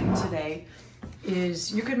I'm using today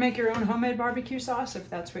is, you could make your own homemade barbecue sauce if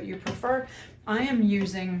that's what you prefer. I am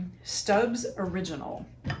using Stubb's Original.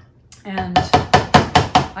 And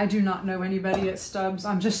I do not know anybody at Stubb's.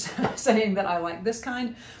 I'm just saying that I like this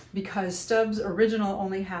kind because Stubb's Original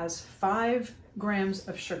only has 5 grams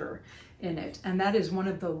of sugar in it. And that is one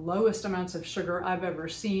of the lowest amounts of sugar I've ever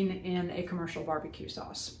seen in a commercial barbecue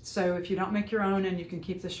sauce. So if you don't make your own and you can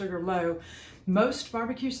keep the sugar low, most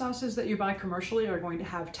barbecue sauces that you buy commercially are going to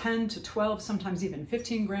have 10 to 12, sometimes even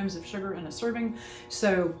 15 grams of sugar in a serving.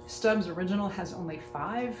 So Stubb's Original has only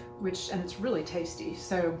 5, and it's really tasty.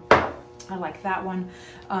 So I like that one.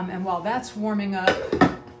 And while that's warming up,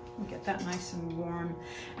 we'll get that nice and warm.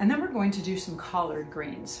 And then we're going to do some collard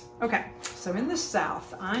greens. Okay, so in the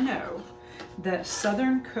South, I know that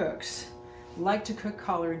Southern cooks like to cook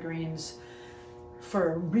collard greens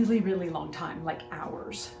for a really, really long time, like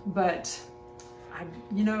hours. But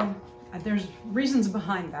there's reasons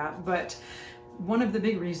behind that, but one of the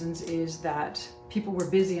big reasons is that people were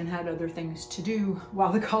busy and had other things to do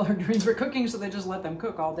while the collard greens were cooking, so they just let them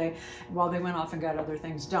cook all day while they went off and got other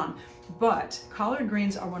things done. But collard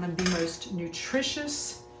greens are one of the most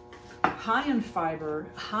nutritious, high in fiber,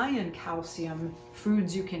 high in calcium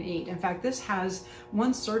foods you can eat. In fact,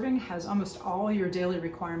 one serving has almost all your daily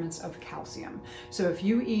requirements of calcium. So if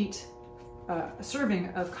you eat a serving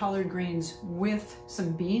of collard greens with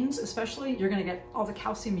some beans especially, you're going to get all the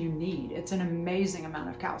calcium you need. It's an amazing amount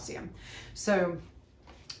of calcium. So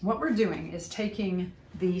what we're doing is taking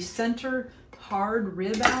the center hard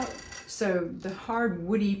rib out. So the hard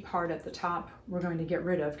woody part at the top we're going to get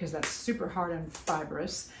rid of because that's super hard and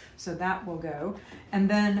fibrous. So that will go. And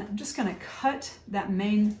then I'm just going to cut that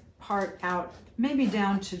main part out, maybe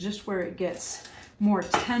down to just where it gets more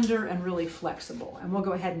tender and really flexible. And we'll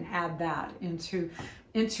go ahead and add that into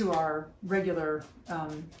our regular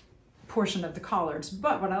portion of the collards.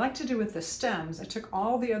 But what I like to do with the stems, I took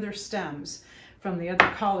all the other stems from the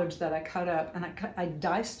other collards that I cut up and I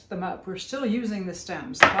diced them up. We're still using the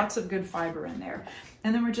stems, lots of good fiber in there.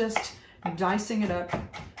 And then we're just dicing it up.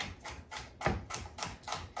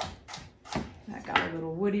 That got a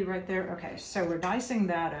little woody right there. Okay, so we're dicing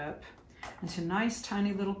that up into nice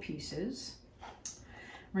tiny little pieces.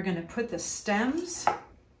 We're going to put the stems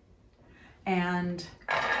and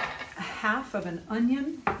 1/2 of an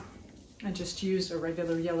onion. I just used a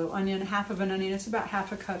regular yellow onion, 1/2 of an onion. It's about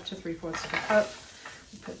 1/2 cup to 3/4 of a cup.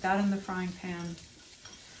 We'll put that in the frying pan.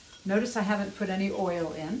 Notice I haven't put any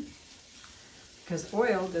oil in because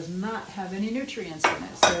oil does not have any nutrients in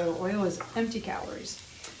it. So oil is empty calories.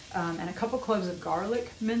 And a couple cloves of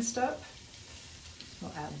garlic minced up.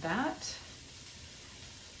 We'll add that.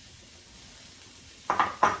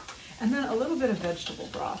 And then a little bit of vegetable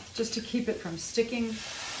broth, just to keep it from sticking.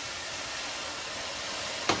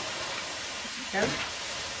 There we go.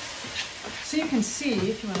 So you can see,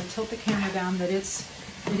 if you want to tilt the camera down, that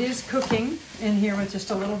it is cooking in here with just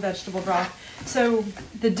a little vegetable broth. So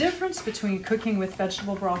the difference between cooking with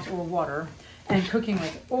vegetable broth or water and cooking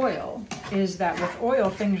with oil is that with oil,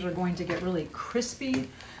 things are going to get really crispy.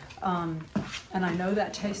 And I know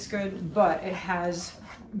that tastes good, but it has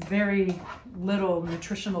very little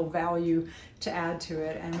nutritional value to add to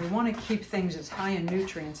it, and we want to keep things as high in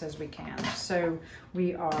nutrients as we can. So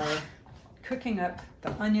we are cooking up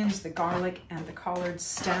the onions, the garlic, and the collard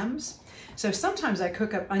stems. So sometimes I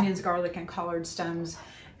cook up onions, garlic, and collard stems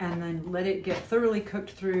and then let it get thoroughly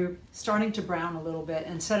cooked through, starting to brown a little bit,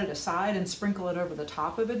 and set it aside and sprinkle it over the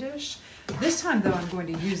top of a dish. This time though, I'm going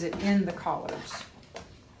to use it in the collards.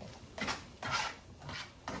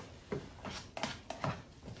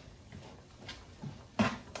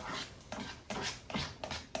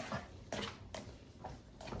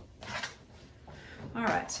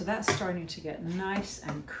 so that's starting to get nice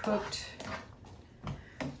and cooked.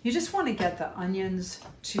 You just want to get the onions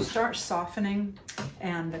to start softening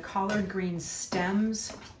and the collard green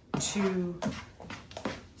stems to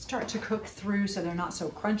start to cook through so they're not so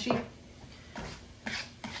crunchy.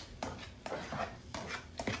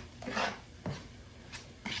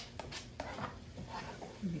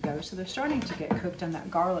 There you go. So they're starting to get cooked and that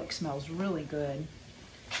garlic smells really good.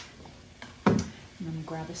 I'm going to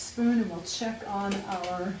grab a spoon and we'll check on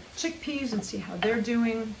our chickpeas and see how they're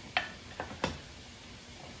doing.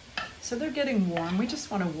 So they're getting warm. We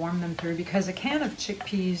just want to warm them through because a can of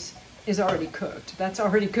chickpeas is already cooked. That's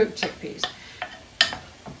already cooked chickpeas.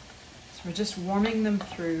 So we're just warming them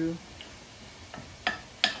through.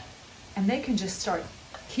 And they can just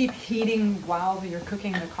keep heating while you're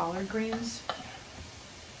cooking the collard greens.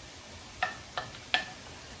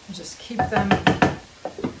 Just keep them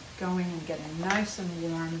going and getting nice and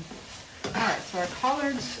warm. All right, so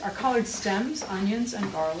our collard stems, onions,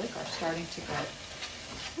 and garlic are starting to get.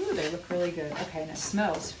 Ooh, they look really good. Okay, and it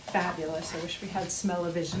smells fabulous. I wish we had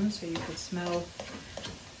smell-o-vision so you could smell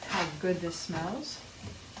how good this smells.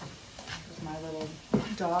 There's my little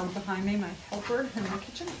dog behind me, my helper in the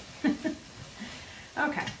kitchen.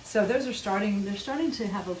 Okay, so those are starting, they're starting to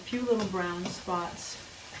have a few little brown spots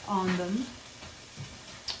on them.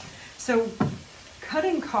 So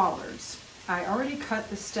cutting collards, I already cut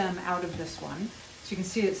the stem out of this one. So you can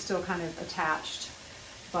see it's still kind of attached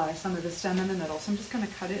by some of the stem in the middle. So I'm just going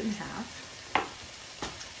to cut it in half.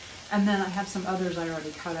 And then I have some others I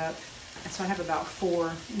already cut up. And so I have about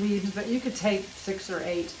 4 leaves, but you could take 6 or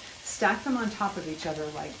 8, stack them on top of each other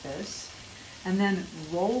like this, and then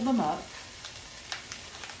roll them up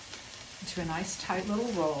into a nice tight little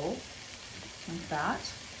roll, like that.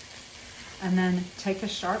 And then take a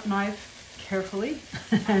sharp knife carefully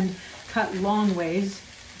and cut long ways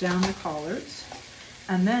down the collards.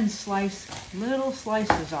 And then slice little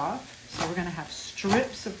slices off. So we're going to have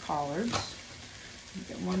strips of collards.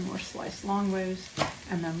 Get one more slice long ways,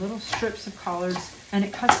 and then little strips of collards, and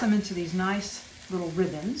it cuts them into these nice little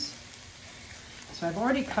ribbons. So I've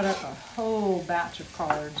already cut up a whole batch of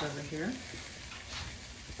collards over here.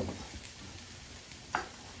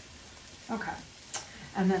 Okay,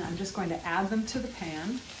 and then I'm just going to add them to the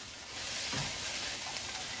pan.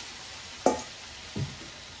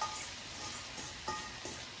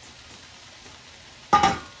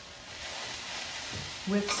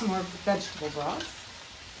 With some more vegetable broth.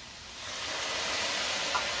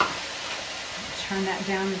 Turn that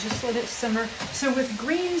down and just let it simmer. So with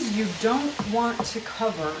greens, you don't want to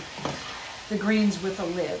cover the greens with a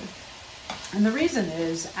lid. And the reason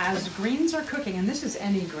is, as greens are cooking, and this is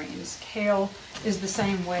any greens, kale is the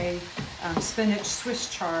same way, spinach, Swiss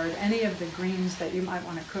chard, any of the greens that you might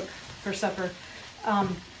want to cook for supper,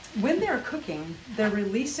 when they're cooking, they're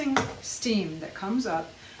releasing steam that comes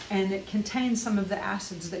up, and it contains some of the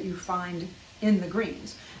acids that you find in the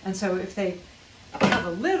greens. And so if they have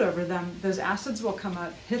a lid over them, those acids will come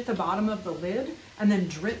up, hit the bottom of the lid, and then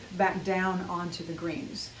drip back down onto the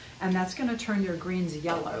greens. And that's going to turn your greens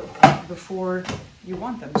yellow before you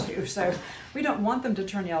want them to. So we don't want them to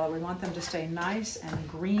turn yellow. We want them to stay nice and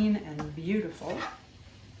green and beautiful.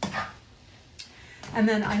 And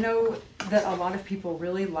then I know that a lot of people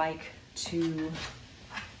really like to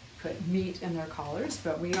put meat in their collards,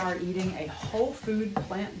 but we are eating a whole food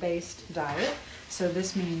plant-based diet. So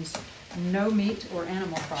this means no meat or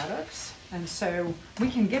animal products. And so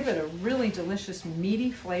we can give it a really delicious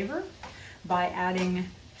meaty flavor by adding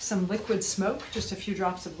some liquid smoke, just a few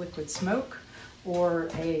drops of liquid smoke, or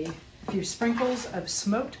a few sprinkles of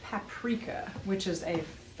smoked paprika, which is a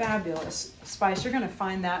fabulous spice. You're going to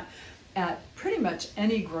find that at pretty much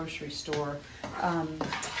any grocery store.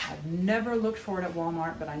 I've never looked for it at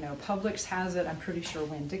Walmart, but I know Publix has it. I'm pretty sure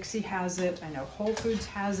Winn-Dixie has it. I know Whole Foods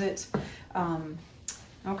has it.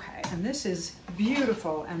 Okay, and this is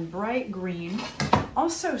beautiful and bright green.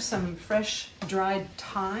 Also some fresh dried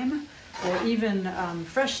thyme, or even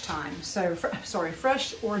fresh thyme. So,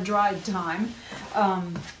 fresh or dried thyme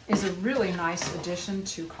is a really nice addition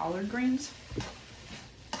to collard greens.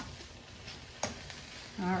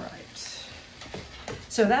 All right.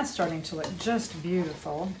 So that's starting to look just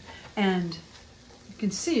beautiful. And you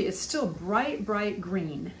can see it's still bright, bright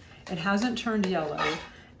green. It hasn't turned yellow.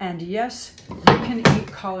 And yes, you can eat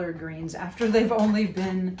collard greens after they've only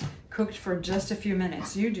been cooked for just a few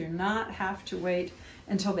minutes. You do not have to wait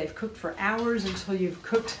until they've cooked for hours, until you've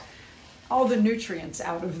cooked all the nutrients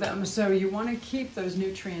out of them. So you want to keep those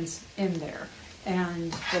nutrients in there.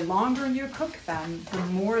 And the longer you cook them, the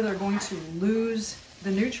more they're going to lose the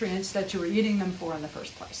nutrients that you were eating them for in the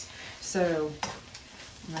first place. So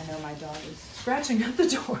And I know my dog is scratching at the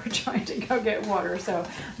door trying to go get water, so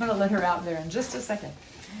I'm going to let her out there in just a second.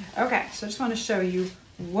 Okay, so I just want to show you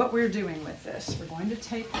what we're doing with this. We're going to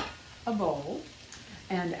take a bowl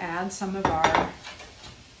and add some of our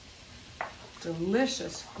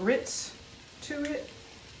delicious grits to it.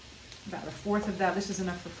 About a fourth of that. This is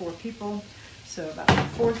enough for 4 people. So about a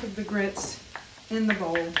fourth of the grits in the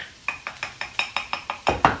bowl.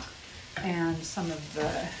 And some of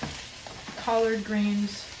the collard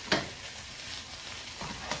greens.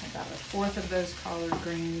 About a fourth of those collard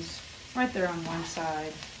greens right there on one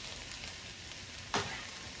side.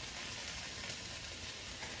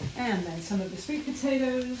 And then some of the sweet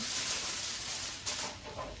potatoes.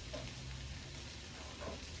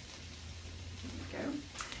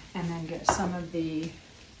 And then get some of the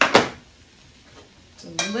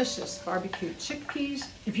delicious barbecued chickpeas.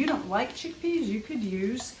 If you don't like chickpeas, you could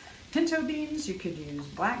use pinto beans, you could use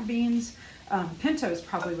black beans. Pintos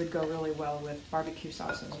probably would go really well with barbecue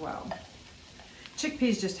sauce as well.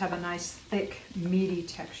 Chickpeas just have a nice, thick, meaty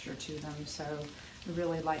texture to them, so I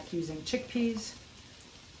really like using chickpeas.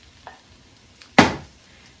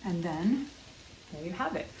 And then, there you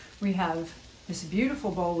have it. We have this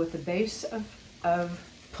beautiful bowl with the base of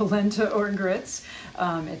polenta or grits.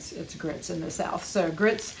 It's grits in the South. So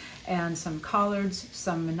grits and some collards,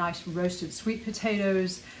 some nice roasted sweet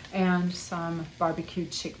potatoes, and some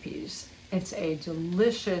barbecued chickpeas. It's a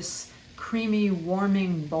delicious, creamy,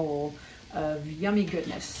 warming bowl of yummy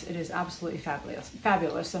goodness. It is absolutely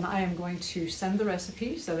fabulous. And I am going to send the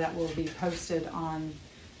recipe, so that will be posted on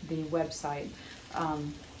the website.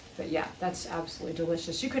 But yeah, that's absolutely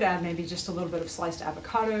delicious. You could add maybe just a little bit of sliced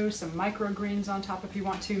avocado, some microgreens on top if you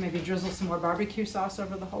want to, maybe drizzle some more barbecue sauce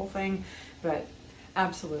over the whole thing, but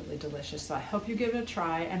absolutely delicious. So I hope you give it a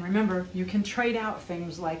try. And remember, you can trade out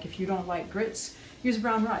things like if you don't like grits, use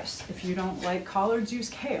brown rice. If you don't like collards, use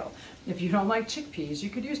kale. If you don't like chickpeas, you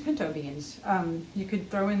could use pinto beans. You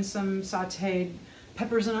could throw in some sauteed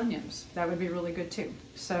peppers and onions. That would be really good too.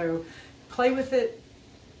 So play with it.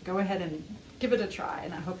 Go ahead and give it a try,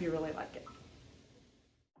 and I hope you really like it.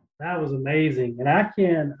 That was amazing, and I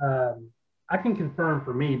can confirm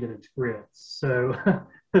for me that it's grits. So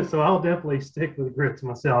so I'll definitely stick with grits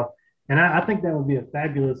myself, and I think that would be a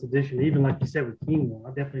fabulous addition. Even like you said with quinoa, I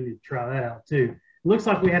definitely need to try that out too. It looks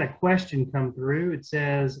like we had a question come through. It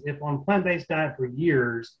says, if on plant-based diet for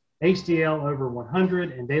years, HDL over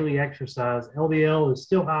 100 and daily exercise, LDL is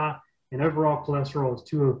still high and overall cholesterol is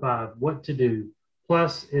 205, what to do?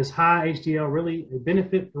 Plus, is high HDL really a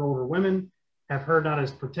benefit for older women? Have heard not as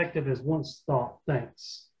protective as once thought.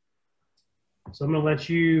 Thanks. So I'm going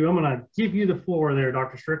to give you the floor there,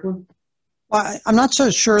 Dr. Strickland. Well, I'm not so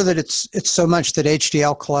sure that it's so much that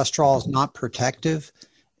HDL cholesterol is not protective.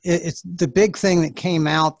 It's the big thing that came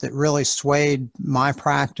out that really swayed my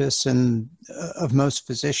practice and of most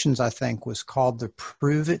physicians, I think, was called the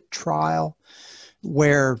Prove It trial.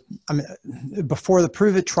 Where, I mean, before the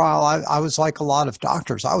Prove It trial, I was like a lot of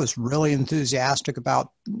doctors. I was really enthusiastic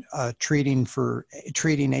about treating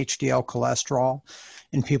HDL cholesterol.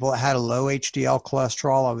 In people that had a low HDL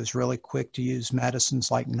cholesterol, I was really quick to use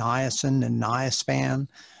medicines like niacin and niaspan.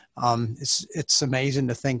 It's amazing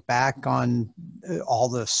to think back on all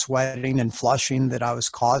the sweating and flushing that I was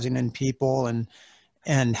causing in people,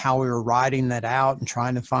 and how we were riding that out and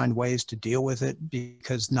trying to find ways to deal with it,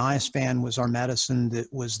 because niaspan was our medicine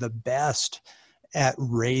that was the best at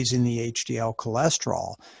raising the HDL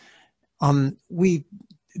cholesterol.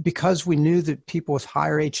 Because we knew that people with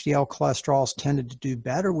higher HDL cholesterols tended to do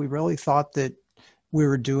better, we really thought that we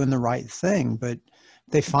were doing the right thing. But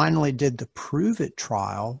they finally did the Prove It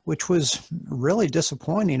trial, which was really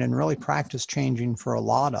disappointing and really practice changing for a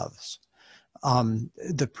lot of us.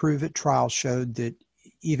 The Prove It trial showed that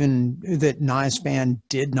even that niaspan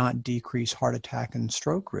did not decrease heart attack and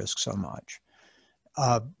stroke risk so much.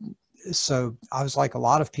 So I was like a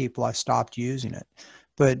lot of people, I stopped using it.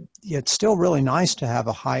 But it's still really nice to have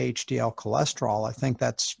a high HDL cholesterol. I think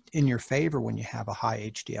that's in your favor when you have a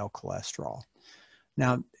high HDL cholesterol.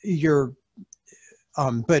 Now,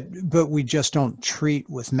 but we just don't treat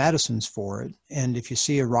with medicines for it. And if you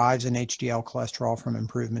see a rise in HDL cholesterol from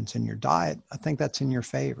improvements in your diet, I think that's in your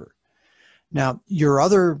favor. Now,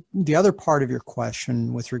 the other part of your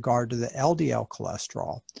question with regard to the LDL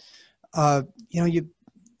cholesterol, I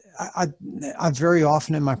very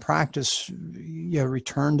often in my practice,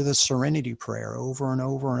 return to the Serenity Prayer over and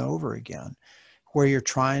over and over again, where you're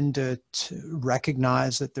trying to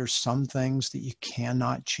recognize that there's some things that you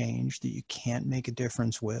cannot change, that you can't make a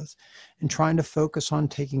difference with, and trying to focus on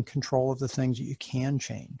taking control of the things that you can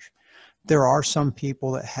change. There are some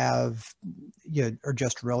people that are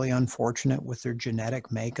just really unfortunate with their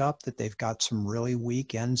genetic makeup, that they've got some really weak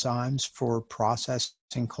enzymes for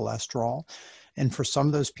processing cholesterol. And for some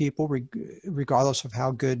of those people, regardless of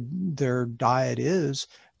how good their diet is,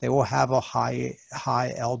 they will have a high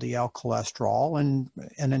LDL cholesterol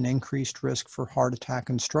and an increased risk for heart attack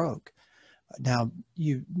and stroke. Now,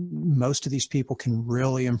 most of these people can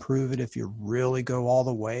really improve it if you really go all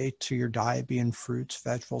the way to your diet being fruits,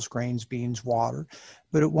 vegetables, grains, beans, water,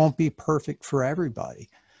 but it won't be perfect for everybody.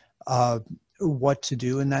 What to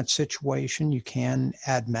do in that situation? You can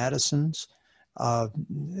add medicines,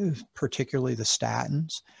 particularly the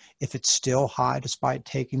statins. If it's still high despite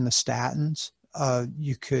taking the statins,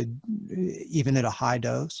 you could, even at a high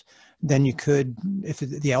dose, then you could, if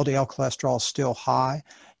the LDL cholesterol is still high,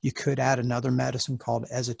 you could add another medicine called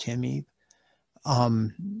ezetimibe.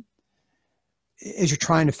 As you're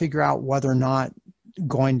trying to figure out whether or not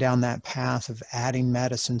going down that path of adding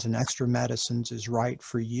medicines and extra medicines is right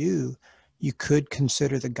for you, you could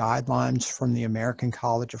consider the guidelines from the American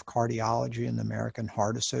College of Cardiology and the American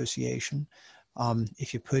Heart Association.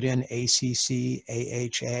 If you put in ACC,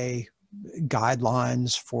 AHA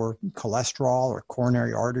guidelines for cholesterol or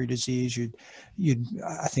coronary artery disease,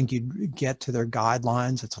 I think you'd get to their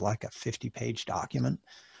guidelines. It's like a 50-page document.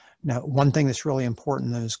 Now, one thing that's really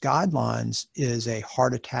important in those guidelines is a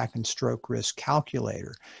heart attack and stroke risk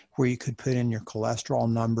calculator, where you could put in your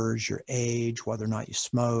cholesterol numbers, your age, whether or not you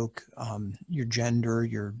smoke, your gender,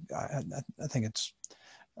 I think it's,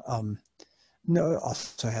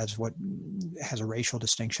 also has a racial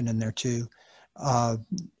distinction in there too.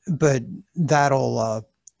 But that'll,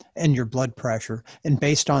 and your blood pressure. And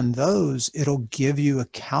based on those, it'll give you a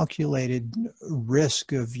calculated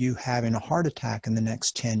risk of you having a heart attack in the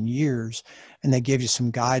next 10 years. And they give you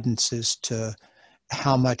some guidance as to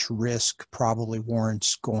how much risk probably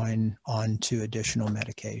warrants going on to additional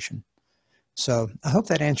medication. So I hope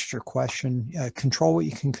that answers your question. Control what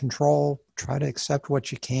you can control. Try to accept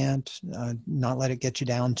what you can't, not let it get you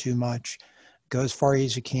down too much. Go as far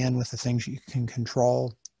as you can with the things you can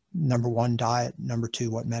control. Number one, diet. Number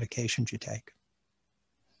two, what medications you take.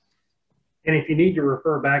 And if you need to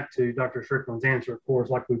refer back to Dr. Strickland's answer, of course,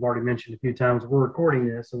 like we've already mentioned a few times, we're recording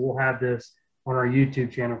this, so we'll have this on our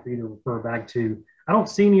YouTube channel for you to refer back to. I don't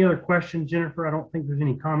see any other questions, Jennifer. I don't think there's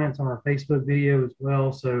any comments on our Facebook video as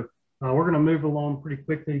well. So we're going to move along pretty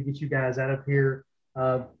quickly to get you guys out of here.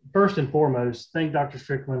 First and foremost, thank Dr.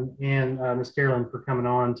 Strickland and Ms. Carolyn for coming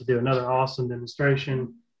on to do another awesome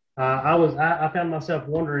demonstration. I found myself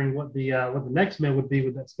wondering what the next meal would be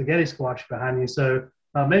with that spaghetti squash behind you. So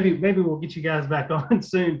maybe we'll get you guys back on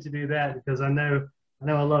soon to do that, because I know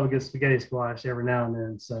I love a good spaghetti squash every now and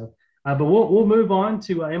then. So, but we'll move on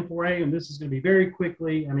to M4A, and this is going to be very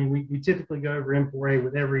quickly. I mean, we typically go over M4A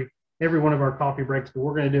with every one of our coffee breaks, but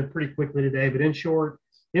we're going to do it pretty quickly today. But in short,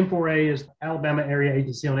 M4A is the Alabama Area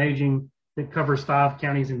Agency on Aging that covers 5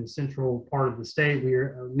 counties in the central part of the state. We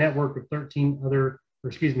are a network of 12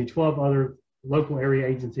 other local area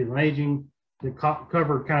agencies on aging that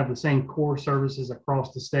cover kind of the same core services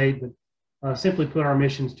across the state, but simply put, our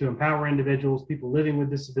missions to empower individuals, people living with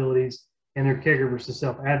disabilities, and their caregivers to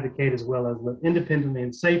self-advocate as well as live independently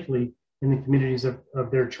and safely in the communities of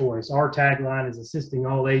their choice. Our tagline is assisting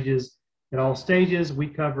all ages at all stages. We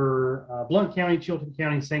cover Blount County, Chilton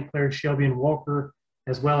County, St. Clair, Shelby, and Walker,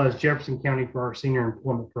 as well as Jefferson County for our senior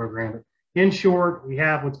employment program. In short, we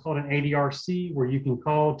have what's called an ADRC, where you can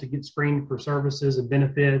call to get screened for services and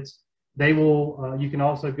benefits. They will, you can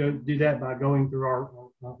also go do that by going through our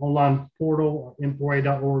online portal,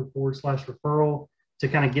 m4a.org/referral, to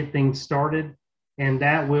kind of get things started. And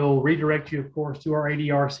that will redirect you, of course, to our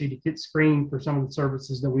ADRC to get screened for some of the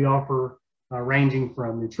services that we offer, ranging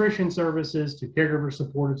from nutrition services to caregiver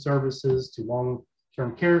supportive services to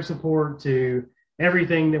long-term care support to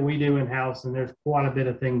everything that we do in-house. And there's quite a bit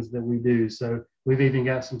of things that we do. So we've even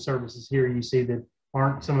got some services here you see that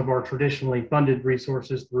aren't some of our traditionally funded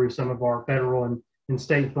resources through some of our federal and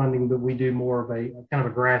state funding, but we do more of a kind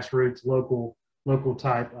of a grassroots local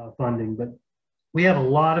type funding. But we have a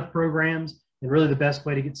lot of programs, and really the best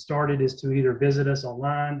way to get started is to either visit us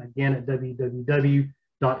online, again, at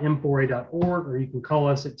www.m4a.org, or you can call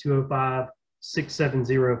us at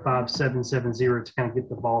 205-670-5770 to kind of get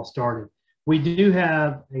the ball started. We do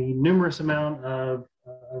have a numerous amount of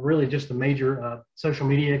really just the major social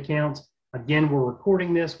media accounts. Again, we're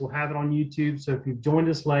recording this. We'll have it on YouTube. So if you've joined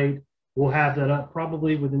us late, we'll have that up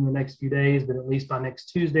probably within the next few days, but at least by next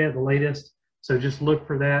Tuesday at the latest. So just look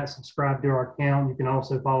for that. Subscribe to our account. You can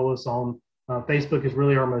also follow us on Facebook. Is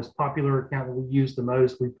really our most popular account that we use the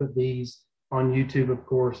most. We put these on YouTube, of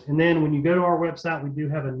course. And then when you go to our website, we do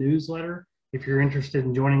have a newsletter. If you're interested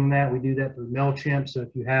in joining that, we do that through MailChimp. So if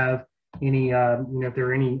you have any, if there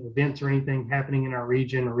are any events or anything happening in our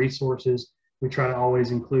region or resources, we try to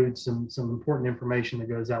always include some important information that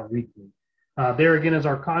goes out weekly. There again is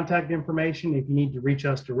our contact information if you need to reach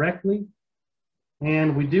us directly.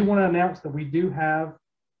 And we do want to announce that we do have,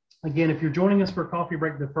 again, if you're joining us for a coffee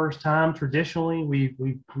break the first time, traditionally,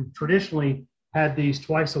 we've traditionally had these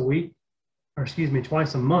twice a week, or excuse me,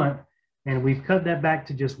 twice a month. And we've cut that back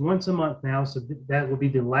to just once a month now. So that will be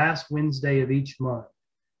the last Wednesday of each month,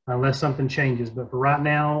 unless something changes. But for right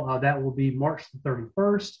now, that will be March the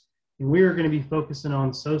 31st. And we are going to be focusing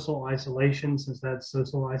on social isolation, since that's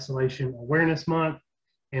Social Isolation Awareness Month.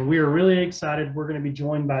 And we are really excited. We're going to be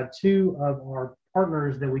joined by two of our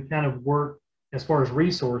partners that we kind of work as far as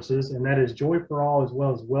resources, and that is Joy for All as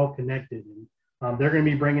well as Well Connected. And they're going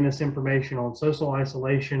to be bringing us information on social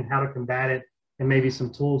isolation, how to combat it, and maybe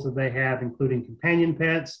some tools that they have, including companion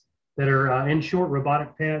pets that are, in short,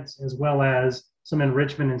 robotic pets, as well as some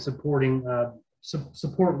enrichment and supporting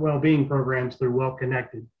support well-being programs through Well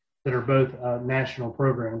Connected that are both national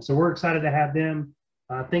programs. So we're excited to have them.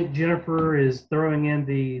 I think Jennifer is throwing in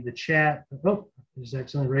the chat. Oh, I just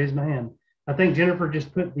accidentally raised my hand. I think Jennifer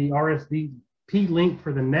just put the RSVP link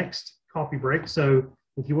for the next coffee break. So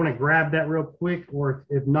if you want to grab that real quick, or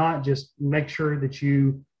if not, just make sure that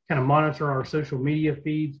you kind of monitor our social media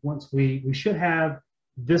feeds. Once we should have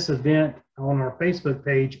this event on our Facebook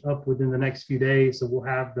page up within the next few days. So we'll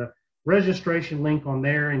have the registration link on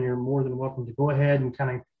there, and you're more than welcome to go ahead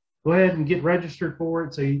and get registered for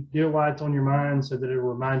it, so you do it while it's on your mind, so that it'll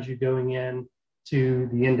remind you going in to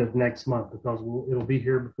the end of next month, because it'll be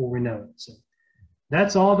here before we know it. So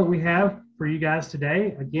that's all that we have for you guys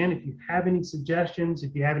today. Again, if you have any suggestions,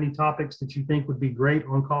 if you have any topics that you think would be great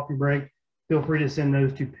on Coffee Break, feel free to send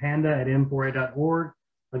those to panda@m4a.org.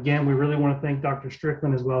 Again, we really want to thank Dr.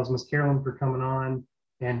 Strickland as well as Ms. Carolyn for coming on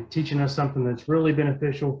and teaching us something that's really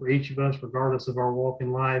beneficial for each of us, regardless of our walk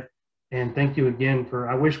in life. And thank you again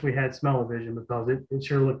I wish we had smell-o-vision, because it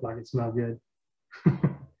sure looked like it smelled good.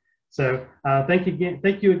 So thank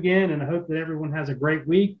you again, and I hope that everyone has a great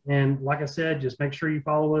week. And like I said, just make sure you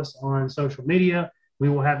follow us on social media. We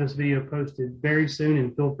will have this video posted very soon,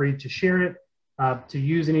 and feel free to share it, to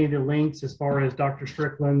use any of the links as far as Dr.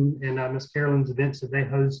 Strickland and Ms. Carolyn's events that they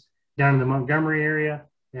host down in the Montgomery area,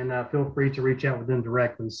 and feel free to reach out with them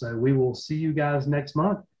directly. So we will see you guys next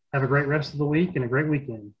month. Have a great rest of the week and a great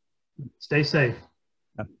weekend. Stay safe.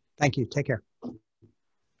 Thank you. Take care.